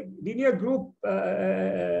 whenever linear group,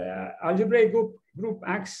 algebraic group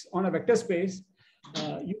acts on a vector space,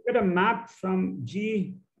 you get a map from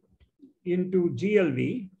G into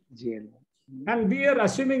GLV. And we are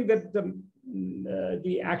assuming that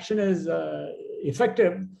the action is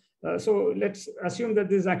effective. So let's assume that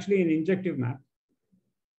this is actually an injective map.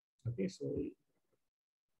 Okay,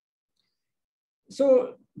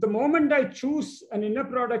 so the moment I choose an inner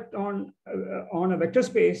product on a vector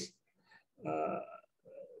space,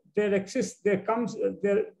 we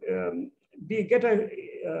get a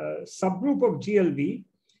subgroup of GLV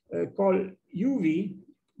called UV,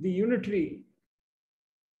 the unitary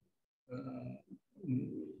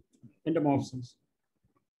endomorphisms.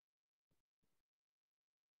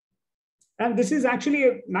 And this is actually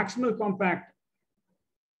a maximal compact,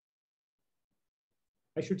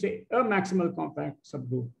 I should say a maximal compact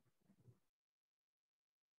subgroup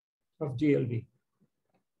of GLV.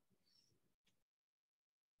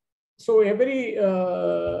 So every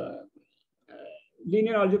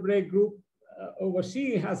linear algebraic group over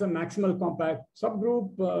C has a maximal compact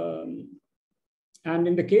subgroup. And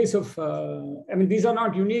in the case of, I mean, these are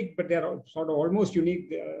not unique, but they're sort of almost unique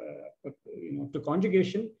to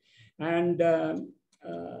conjugation. And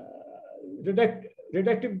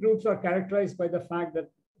reductive groups are characterized by the fact that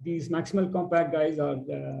these maximal compact guys are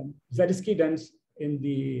Zariski dense in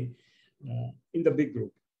the big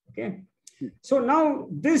group. Okay. So now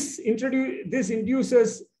this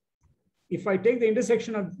induces, if I take the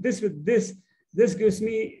intersection of this with this gives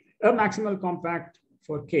me a maximal compact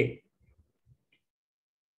for K.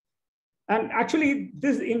 And actually,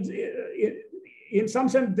 this in some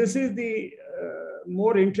sense, this is the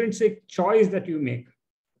more intrinsic choice that you make.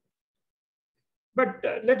 But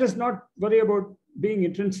let us not worry about being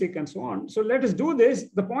intrinsic and so on. So let us do this.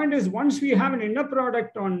 The point is, once we have an inner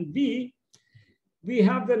product on V, we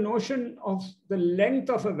have the notion of the length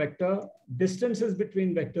of a vector, distances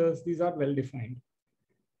between vectors. These are well defined.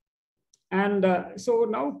 And so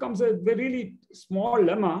now comes a really small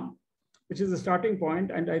lemma, which is the starting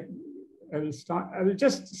point. And I will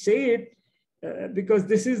just say it because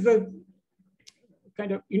this is the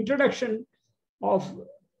kind of introduction of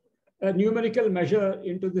a numerical measure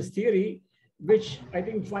into this theory, which I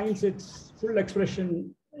think finds its full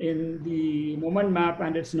expression in the moment map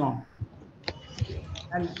and its norm.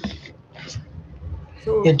 And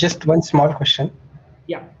so, yeah, just one small question.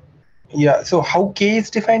 Yeah. Yeah. So how K is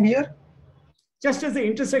defined here? Just as the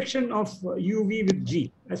intersection of UV with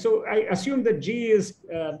G. So I assume that G is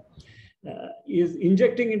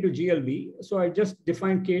injecting into GLV. So I just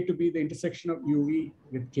define K to be the intersection of UV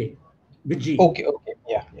with K, with G. Okay. Okay.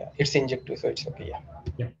 Yeah. Yeah. It's injective, so it's okay. Yeah.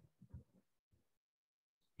 Yeah.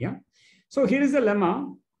 Yeah. So here is the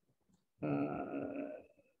lemma.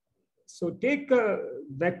 So take a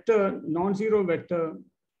vector, non-zero vector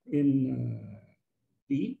in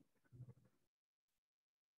P.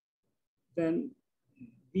 Then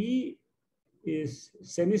B is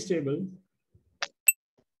semi-stable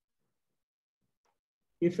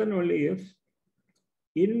if and only if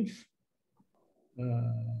inf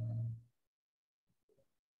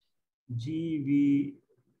GV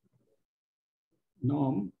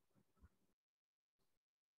norm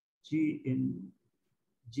G in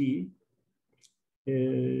G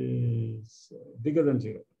is bigger than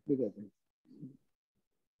 0.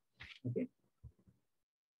 Okay.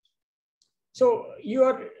 So you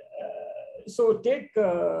are so take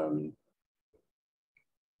the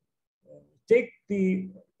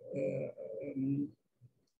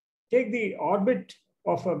orbit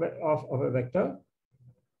of a vector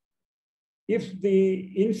if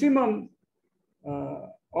the infimum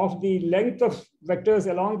of the length of vectors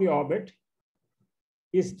along the orbit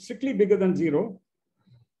is strictly bigger than 0,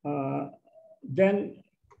 then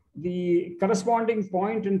the corresponding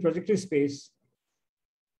point in projective space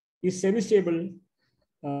is semi-stable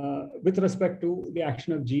with respect to the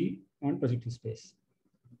action of G on projective space.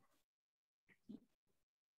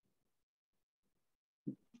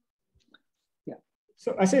 Yeah.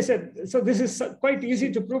 So as I said, so this is quite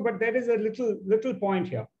easy to prove, but there is a little point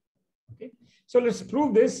here. Okay. So let's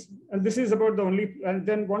prove this, and this is about the only. And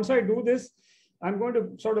then once I do this, I'm going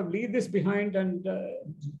to sort of leave this behind and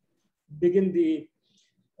begin the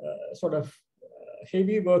sort of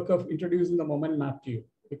heavy work of introducing the moment map to you,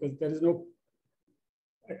 because there is no.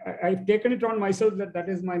 I've taken it on myself that that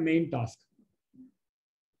is my main task.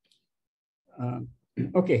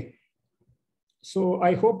 Okay. So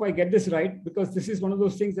I hope I get this right, because this is one of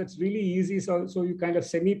those things that's really easy. So you kind of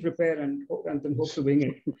semi-prepare and then hope to wing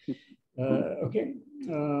it. Okay.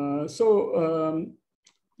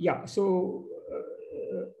 Yeah. So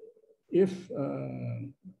if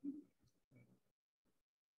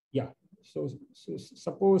yeah. So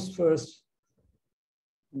suppose first.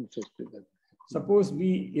 Suppose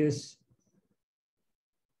V is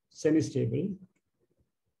semi-stable,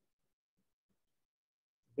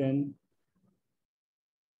 then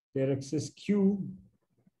there exists Q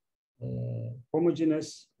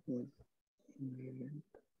homogeneous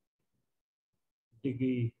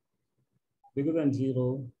degree bigger than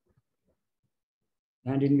 0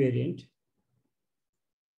 and invariant,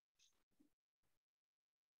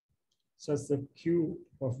 such that Q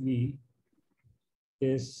of V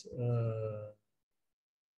is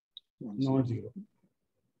non-zero.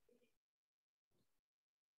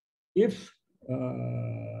 If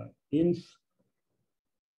inf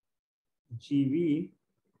GV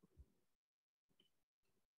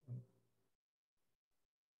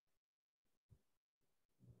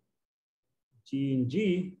G in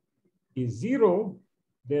G is 0,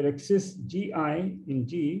 there exists GI in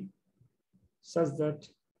G such that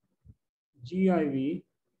GIV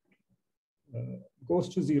goes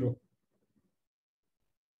to 0.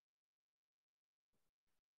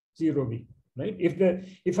 0V, right?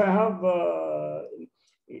 If I have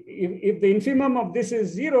if the infimum of this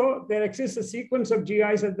is 0, there exists a sequence of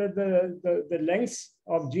GI such that the lengths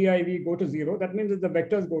of GIV go to 0. That means that the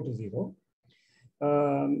vectors go to 0.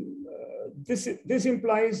 This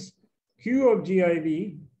implies Q of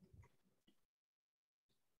GIV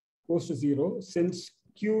goes to 0, since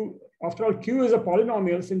Q, after all, Q is a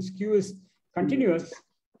polynomial, since Q is continuous.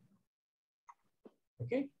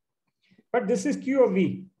 Okay, but this is Q of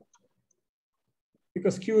V,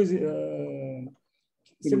 because Q is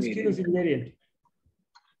since Q is invariant.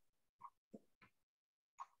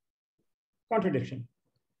 Contradiction.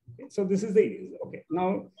 Okay, so this is the okay.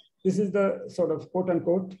 Now this is the sort of quote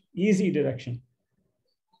unquote easy direction.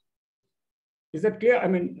 Is that clear? I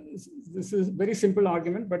mean, this is a very simple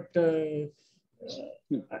argument, but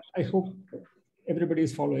I hope everybody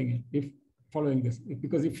is following it. If following this,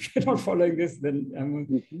 because if you're not following this, then I'm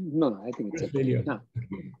no, I think it's a failure. No.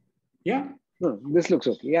 Yeah. No, this looks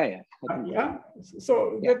okay. Yeah. Yeah.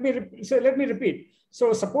 So yeah. Let me repeat.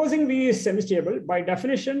 So supposing V is semi-stable, by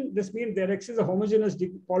definition, this means there exists a homogeneous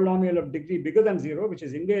polynomial of degree bigger than 0, which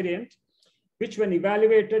is invariant, which when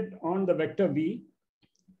evaluated on the vector V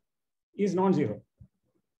is non-zero.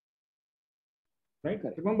 Right?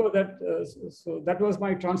 Remember that. So that was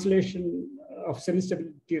my translation of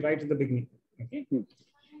semi-stability right at the beginning. Okay.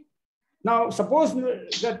 Now, suppose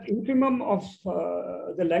that infimum of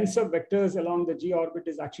the lengths of vectors along the G orbit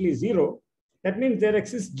is actually 0. That means there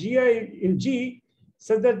exists GI in G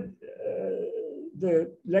such that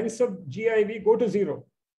the lengths of GIV go to 0.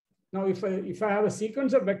 Now, if I have a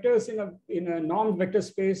sequence of vectors in a normed vector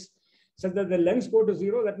space such that the lengths go to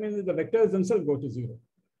 0, that means that the vectors themselves go to 0.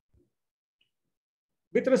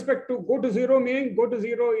 With respect to go to 0, meaning go to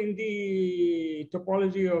 0 in the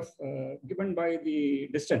topology of given by the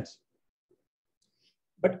distance.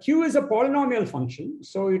 But Q is a polynomial function,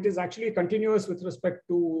 so it is actually continuous with respect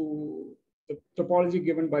to the topology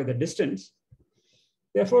given by the distance.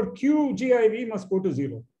 Therefore, Q GIV must go to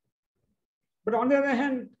 0. But on the other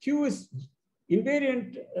hand, Q is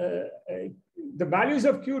invariant. The values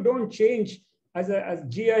of Q don't change as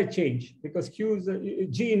GI change, because Q is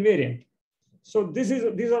G invariant. So these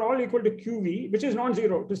are all equal to QV, which is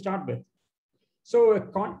non-zero to start with. So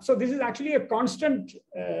this is actually a constant.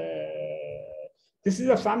 This is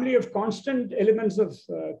a family of constant elements of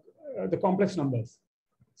the complex numbers.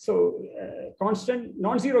 So constant,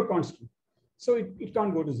 non-zero constant. So it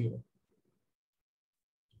can't go to 0.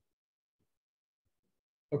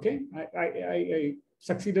 Okay, I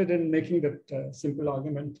succeeded in making that simple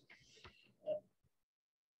argument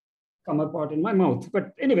come apart in my mouth.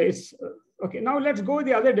 But anyway, it's okay. Now let's go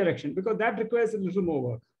the other direction, because that requires a little more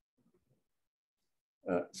work.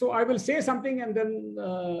 So I will say something, and then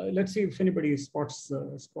let's see if anybody spots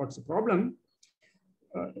the problem.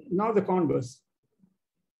 Now the converse.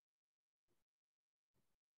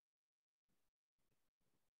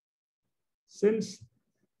 Since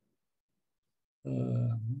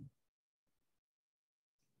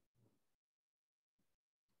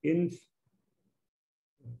inf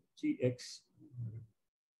gx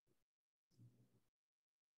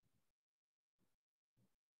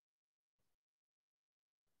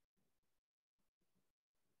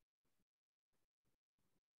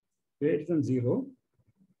greater than 0,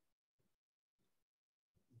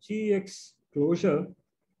 gx closure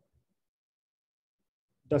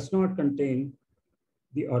does not contain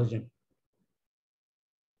the origin.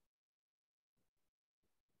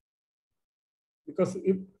 Because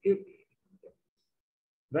if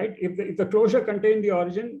the closure contained the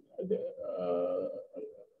origin,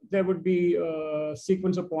 there would be a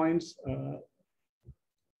sequence of points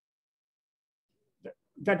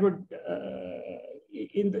that would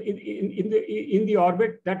in the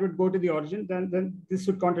orbit that would go to the origin. Then this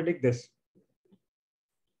would contradict this.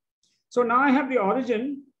 So now I have the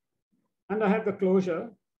origin and I have the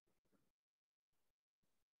closure,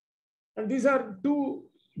 and these are two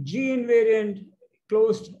G-invariant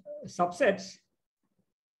closed subsets.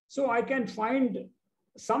 So I can find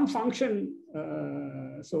some function.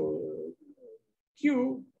 So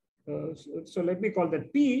Q. So let me call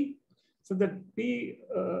that P. So that P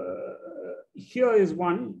here is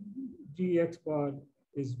 1. Gx bar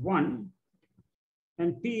is 1,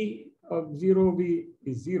 and P of 0v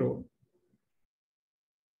is 0.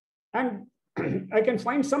 And I can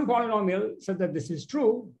find some polynomial so that this is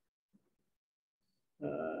true.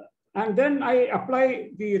 And then I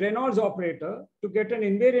apply the Reynolds operator to get an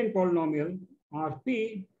invariant polynomial,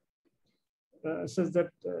 Rp, such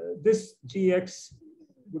that this Gx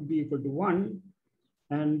would be equal to 1.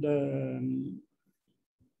 And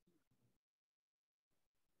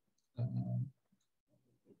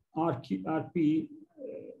Rp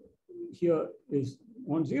here is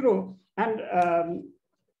 1, 0. And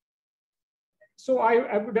so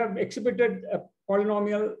I would have exhibited a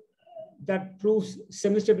polynomial that proves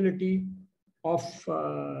semistability of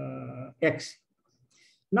X.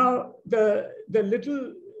 Now, the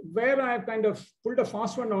little where I kind of pulled a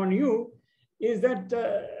fast one on you is that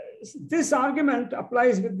this argument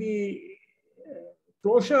applies with the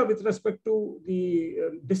closure with respect to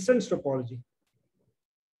the distance topology.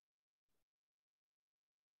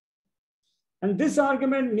 And this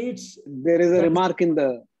argument needs... There is a remark in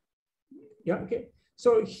the... Yeah, okay.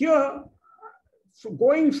 So here, so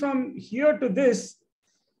going from here to this,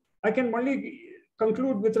 I can only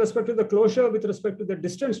conclude with respect to the closure with respect to the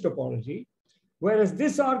distance topology, whereas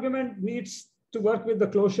this argument needs to work with the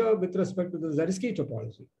closure with respect to the Zariski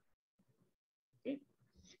topology. Okay?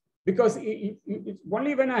 Because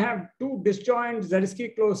only when I have two disjoint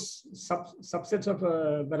Zariski closed subsets of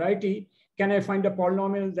a variety can I find a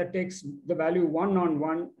polynomial that takes the value 1 on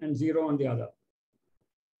one and 0 on the other.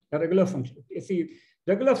 A regular function. You see,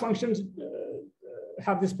 regular functions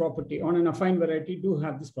have this property on an affine variety do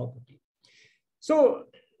have this property. So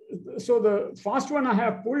the first one I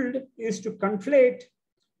have pulled is to conflate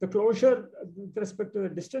the closure with respect to the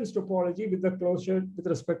distance topology with the closure with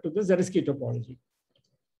respect to the Zariski topology.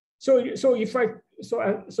 So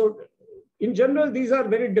in general, these are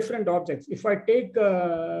very different objects. If I take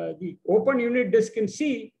the open unit disk in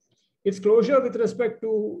C, its closure with respect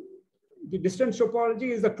to the distance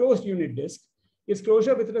topology is the closed unit disk. Its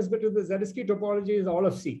closure with respect to the Zariski topology is all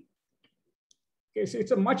of C. Okay, so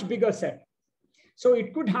it's a much bigger set. So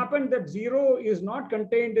it could happen that 0 is not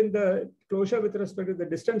contained in the closure with respect to the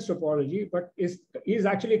distance topology, but is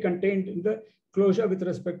actually contained in the closure with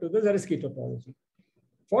respect to the Zariski topology.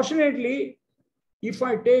 Fortunately, if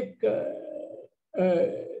I take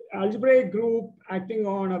algebraic group acting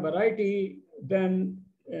on a variety, then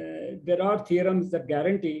there are theorems that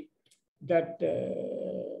guarantee that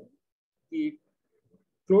the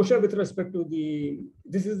closure with respect to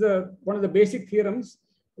this is one of the basic theorems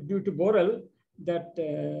due to Borel, that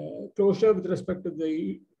closure with respect to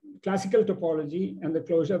the classical topology and the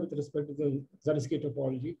closure with respect to the Zariski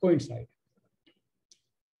topology coincide.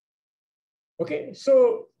 Okay,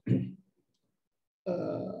 so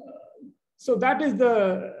so that is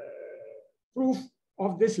the proof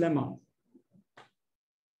of this lemma.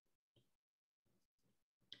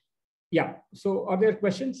 Yeah, so are there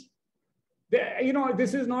questions?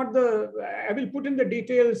 This is not the, I will put in the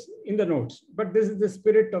details in the notes, but this is the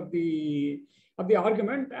spirit of the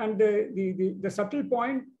argument. And the subtle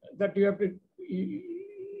point that you have to,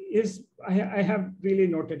 is, I have really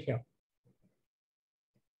noted here.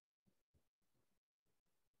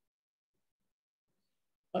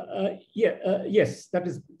 Yes,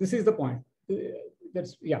 this is the point.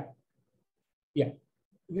 Yeah.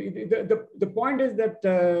 The point is that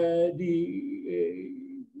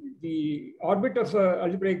the orbit of an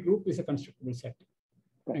algebraic group is a constructible set.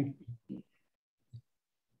 Thank you.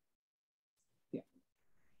 Yeah.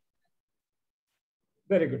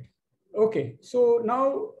 Very good. Okay, so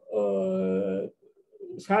now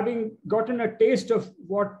having gotten a taste of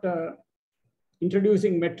what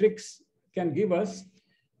introducing metrics can give us,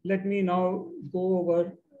 let me now go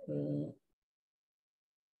over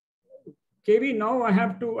KV. Now I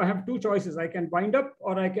have two choices. I can wind up,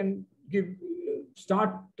 or I can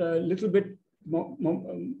start a little bit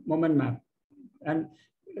moment map, and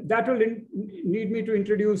that will need me to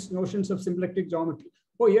introduce notions of symplectic geometry.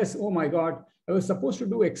 Oh yes, oh my God, I was supposed to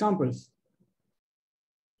do examples.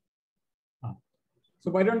 So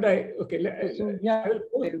why don't I? Okay, so yeah,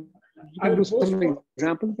 I will do some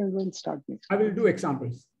examples and then start next. I will do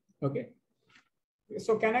examples. Okay.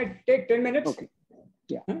 So can I take 10 minutes? Okay.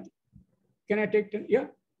 Yeah. Huh? Can I take 10? Yeah.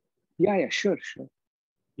 Yeah. Sure.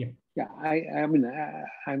 Yeah. Yeah. I mean,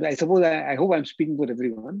 I suppose I hope I'm speaking for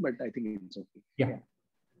everyone, but I think it's okay. Yeah.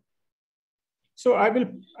 So I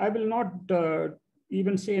will not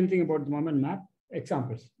even say anything about the moment map.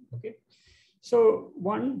 Examples. Okay. So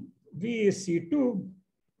one, V is C2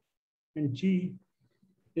 and G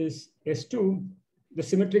is S2, the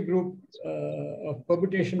symmetric group of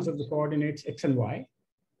permutations of the coordinates X and Y.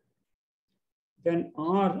 Then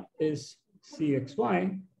R is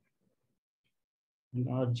CXY, and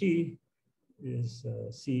RG is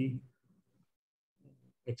C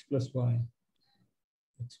X plus Y,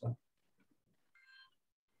 XY.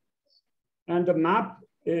 And the map,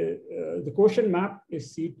 the quotient map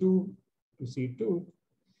is C2 to C2,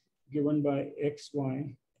 given by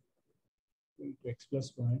XY into X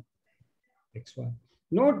plus Y, XY.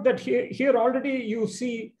 Note that here already you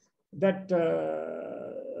see that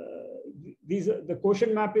the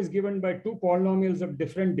quotient map is given by two polynomials of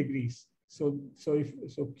different degrees. So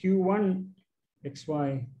Q1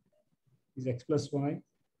 XY is X plus Y,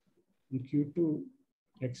 and Q2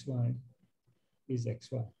 XY is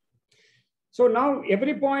XY. So now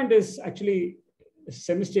every point is actually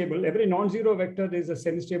semi-stable. Every non-zero vector is a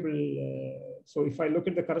semi-stable. So if I look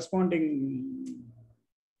at the corresponding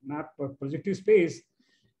map of projective space,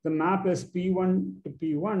 the map is P1 to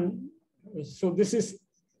P1. So this is,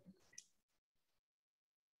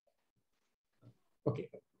 okay,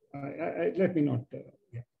 let me not,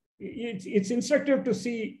 yeah. It's instructive to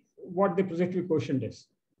see what the projective quotient is.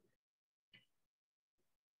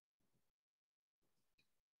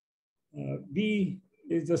 V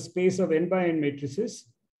is the space of n by n matrices.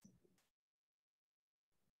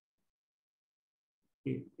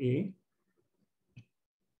 A.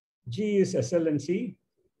 G is SL and C.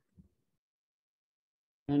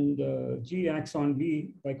 And G acts on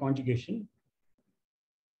V by conjugation.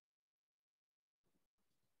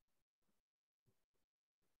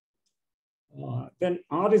 Then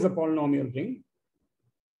R is a polynomial ring.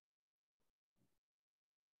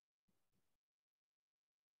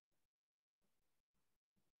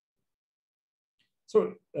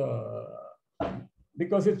 So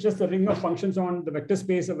because it's just a ring of functions on the vector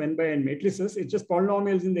space of n by n matrices, it's just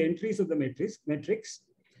polynomials in the entries of the matrix.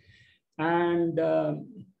 And the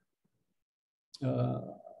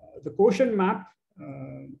quotient map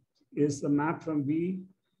is the map from V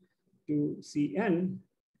to Cn,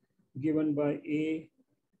 given by A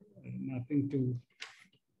mapping to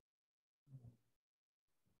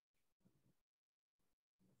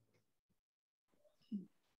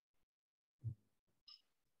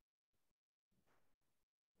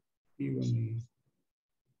P1A,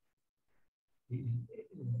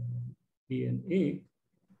 Pna,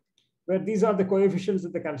 where these are the coefficients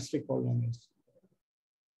of the characteristic polynomials.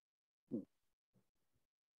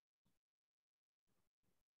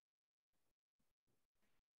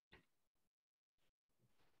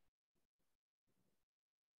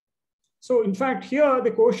 So in fact, here the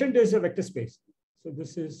quotient is a vector space. So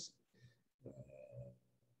this is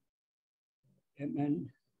Mn.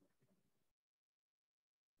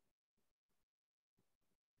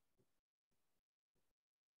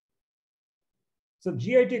 So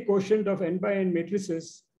GIT quotient of n by n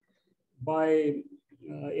matrices by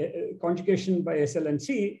conjugation by SL and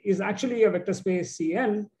C is actually a vector space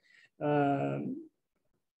Cn.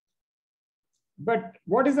 But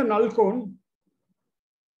what is the null cone?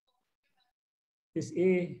 is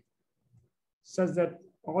A such that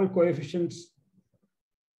all coefficients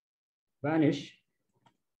vanish.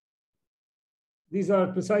 These are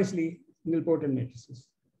precisely nilpotent matrices.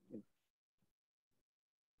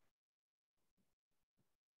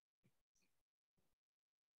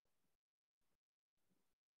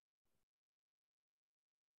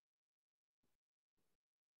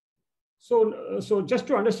 So just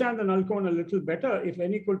to understand the null cone a little better, if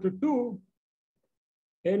n equal to 2,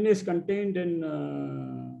 n is contained in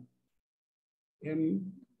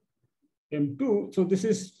M2. So this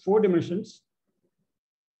is 4 dimensions.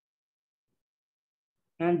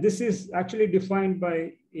 And this is actually defined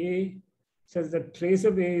by A says that trace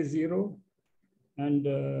of A is 0 and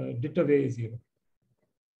dit of A is 0.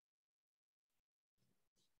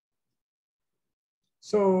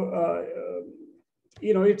 So,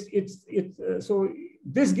 so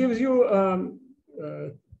this gives you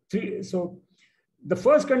 3. So the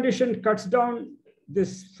first condition cuts down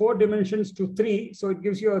this 4 dimensions to 3. So it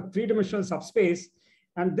gives you a 3-dimensional subspace.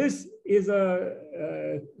 And this is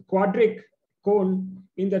a quadric cone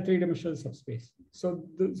in the 3-dimensional subspace. So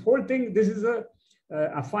the whole thing, this is a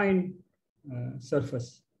affine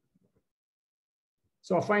surface.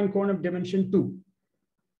 So affine cone of dimension 2.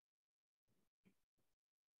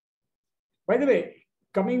 By the way,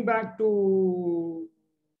 coming back to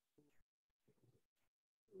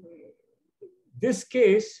this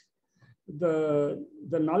case, the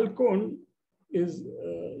null cone is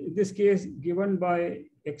in this case given by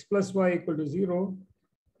x plus y equal to 0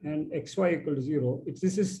 and xy equal to 0.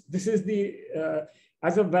 This is the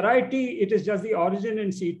as a variety, it is just the origin in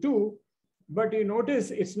C2, but you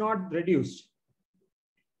notice it's not reduced.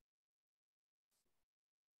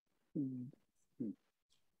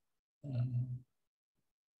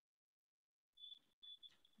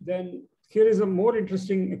 Then here is a more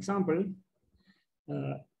interesting example.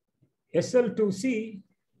 SL2C,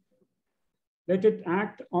 let it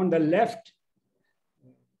act on the left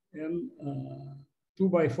M 2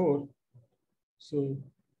 by 4. So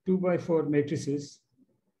 2 by 4 matrices,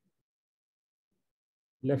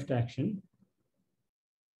 left action.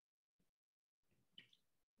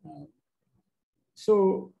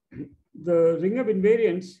 So the ring of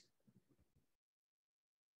invariants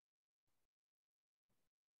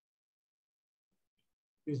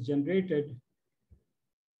is generated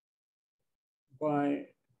by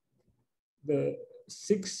the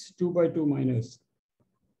 6 2 by 2 minors.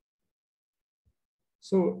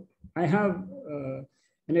 So I have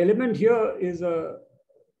an element here is a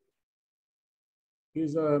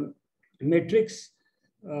matrix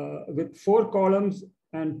with 4 columns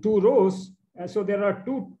and 2 rows. And so there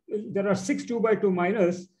are 6 2 by 2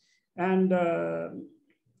 minors, and I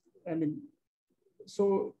mean,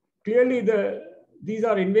 so clearly these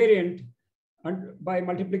are invariant by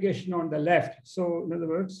multiplication on the left. So in other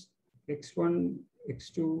words, x1,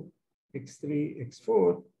 x2, x3,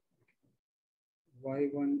 x4,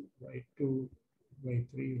 y1, y2,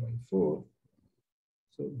 y3, y4.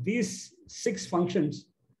 So these 6 functions,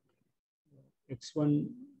 x1,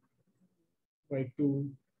 y2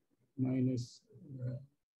 minus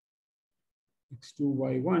x2,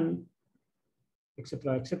 y1,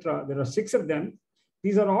 etc., etc. There are 6 of them.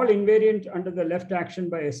 These are all invariant under the left action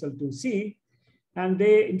by SL2C, and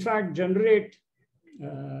they in fact generate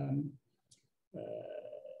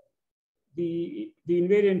the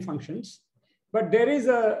invariant functions. But there is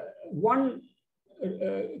one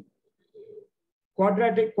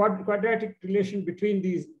quadratic relation between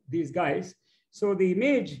these guys. So the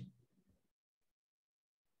image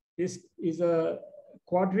is a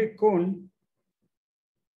quadric cone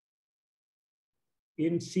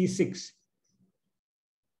in C6.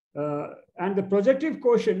 And the projective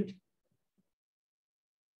quotient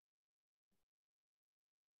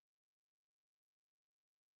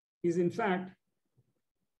is in fact,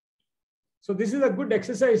 so this is a good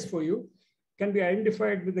exercise for you, can be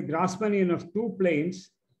identified with the Grassmannian of 2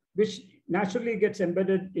 planes, which naturally gets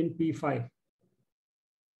embedded in P5.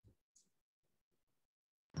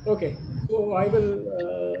 Okay, so I will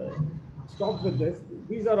stop with this.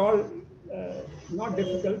 These are all not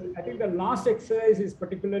difficult. I think the last exercise is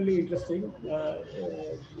particularly interesting.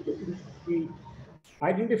 We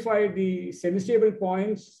identify the semi-stable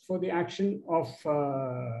points for the action of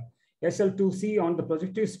SL2C on the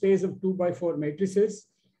projective space of 2 by 4 matrices,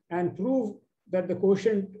 and prove that the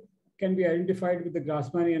quotient can be identified with the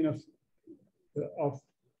Grassmannian of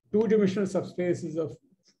 2-dimensional subspaces of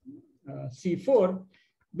C4,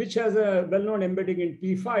 which has a well-known embedding in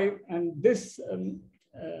P5, and this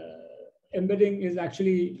embedding is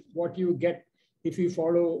actually what you get if you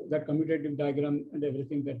follow that commutative diagram and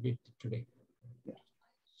everything that we did today.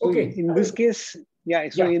 So Okay. in this case, yeah.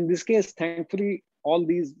 So Yeah. in this case, thankfully, all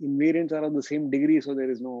these invariants are of the same degree, so there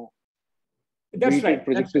is no That's right.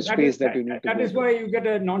 projective space that you need to. That is why you get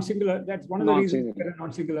a non-singular. That's one of the reasons you get a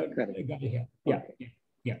non-singular guy here. Yeah. Okay.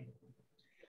 Yeah.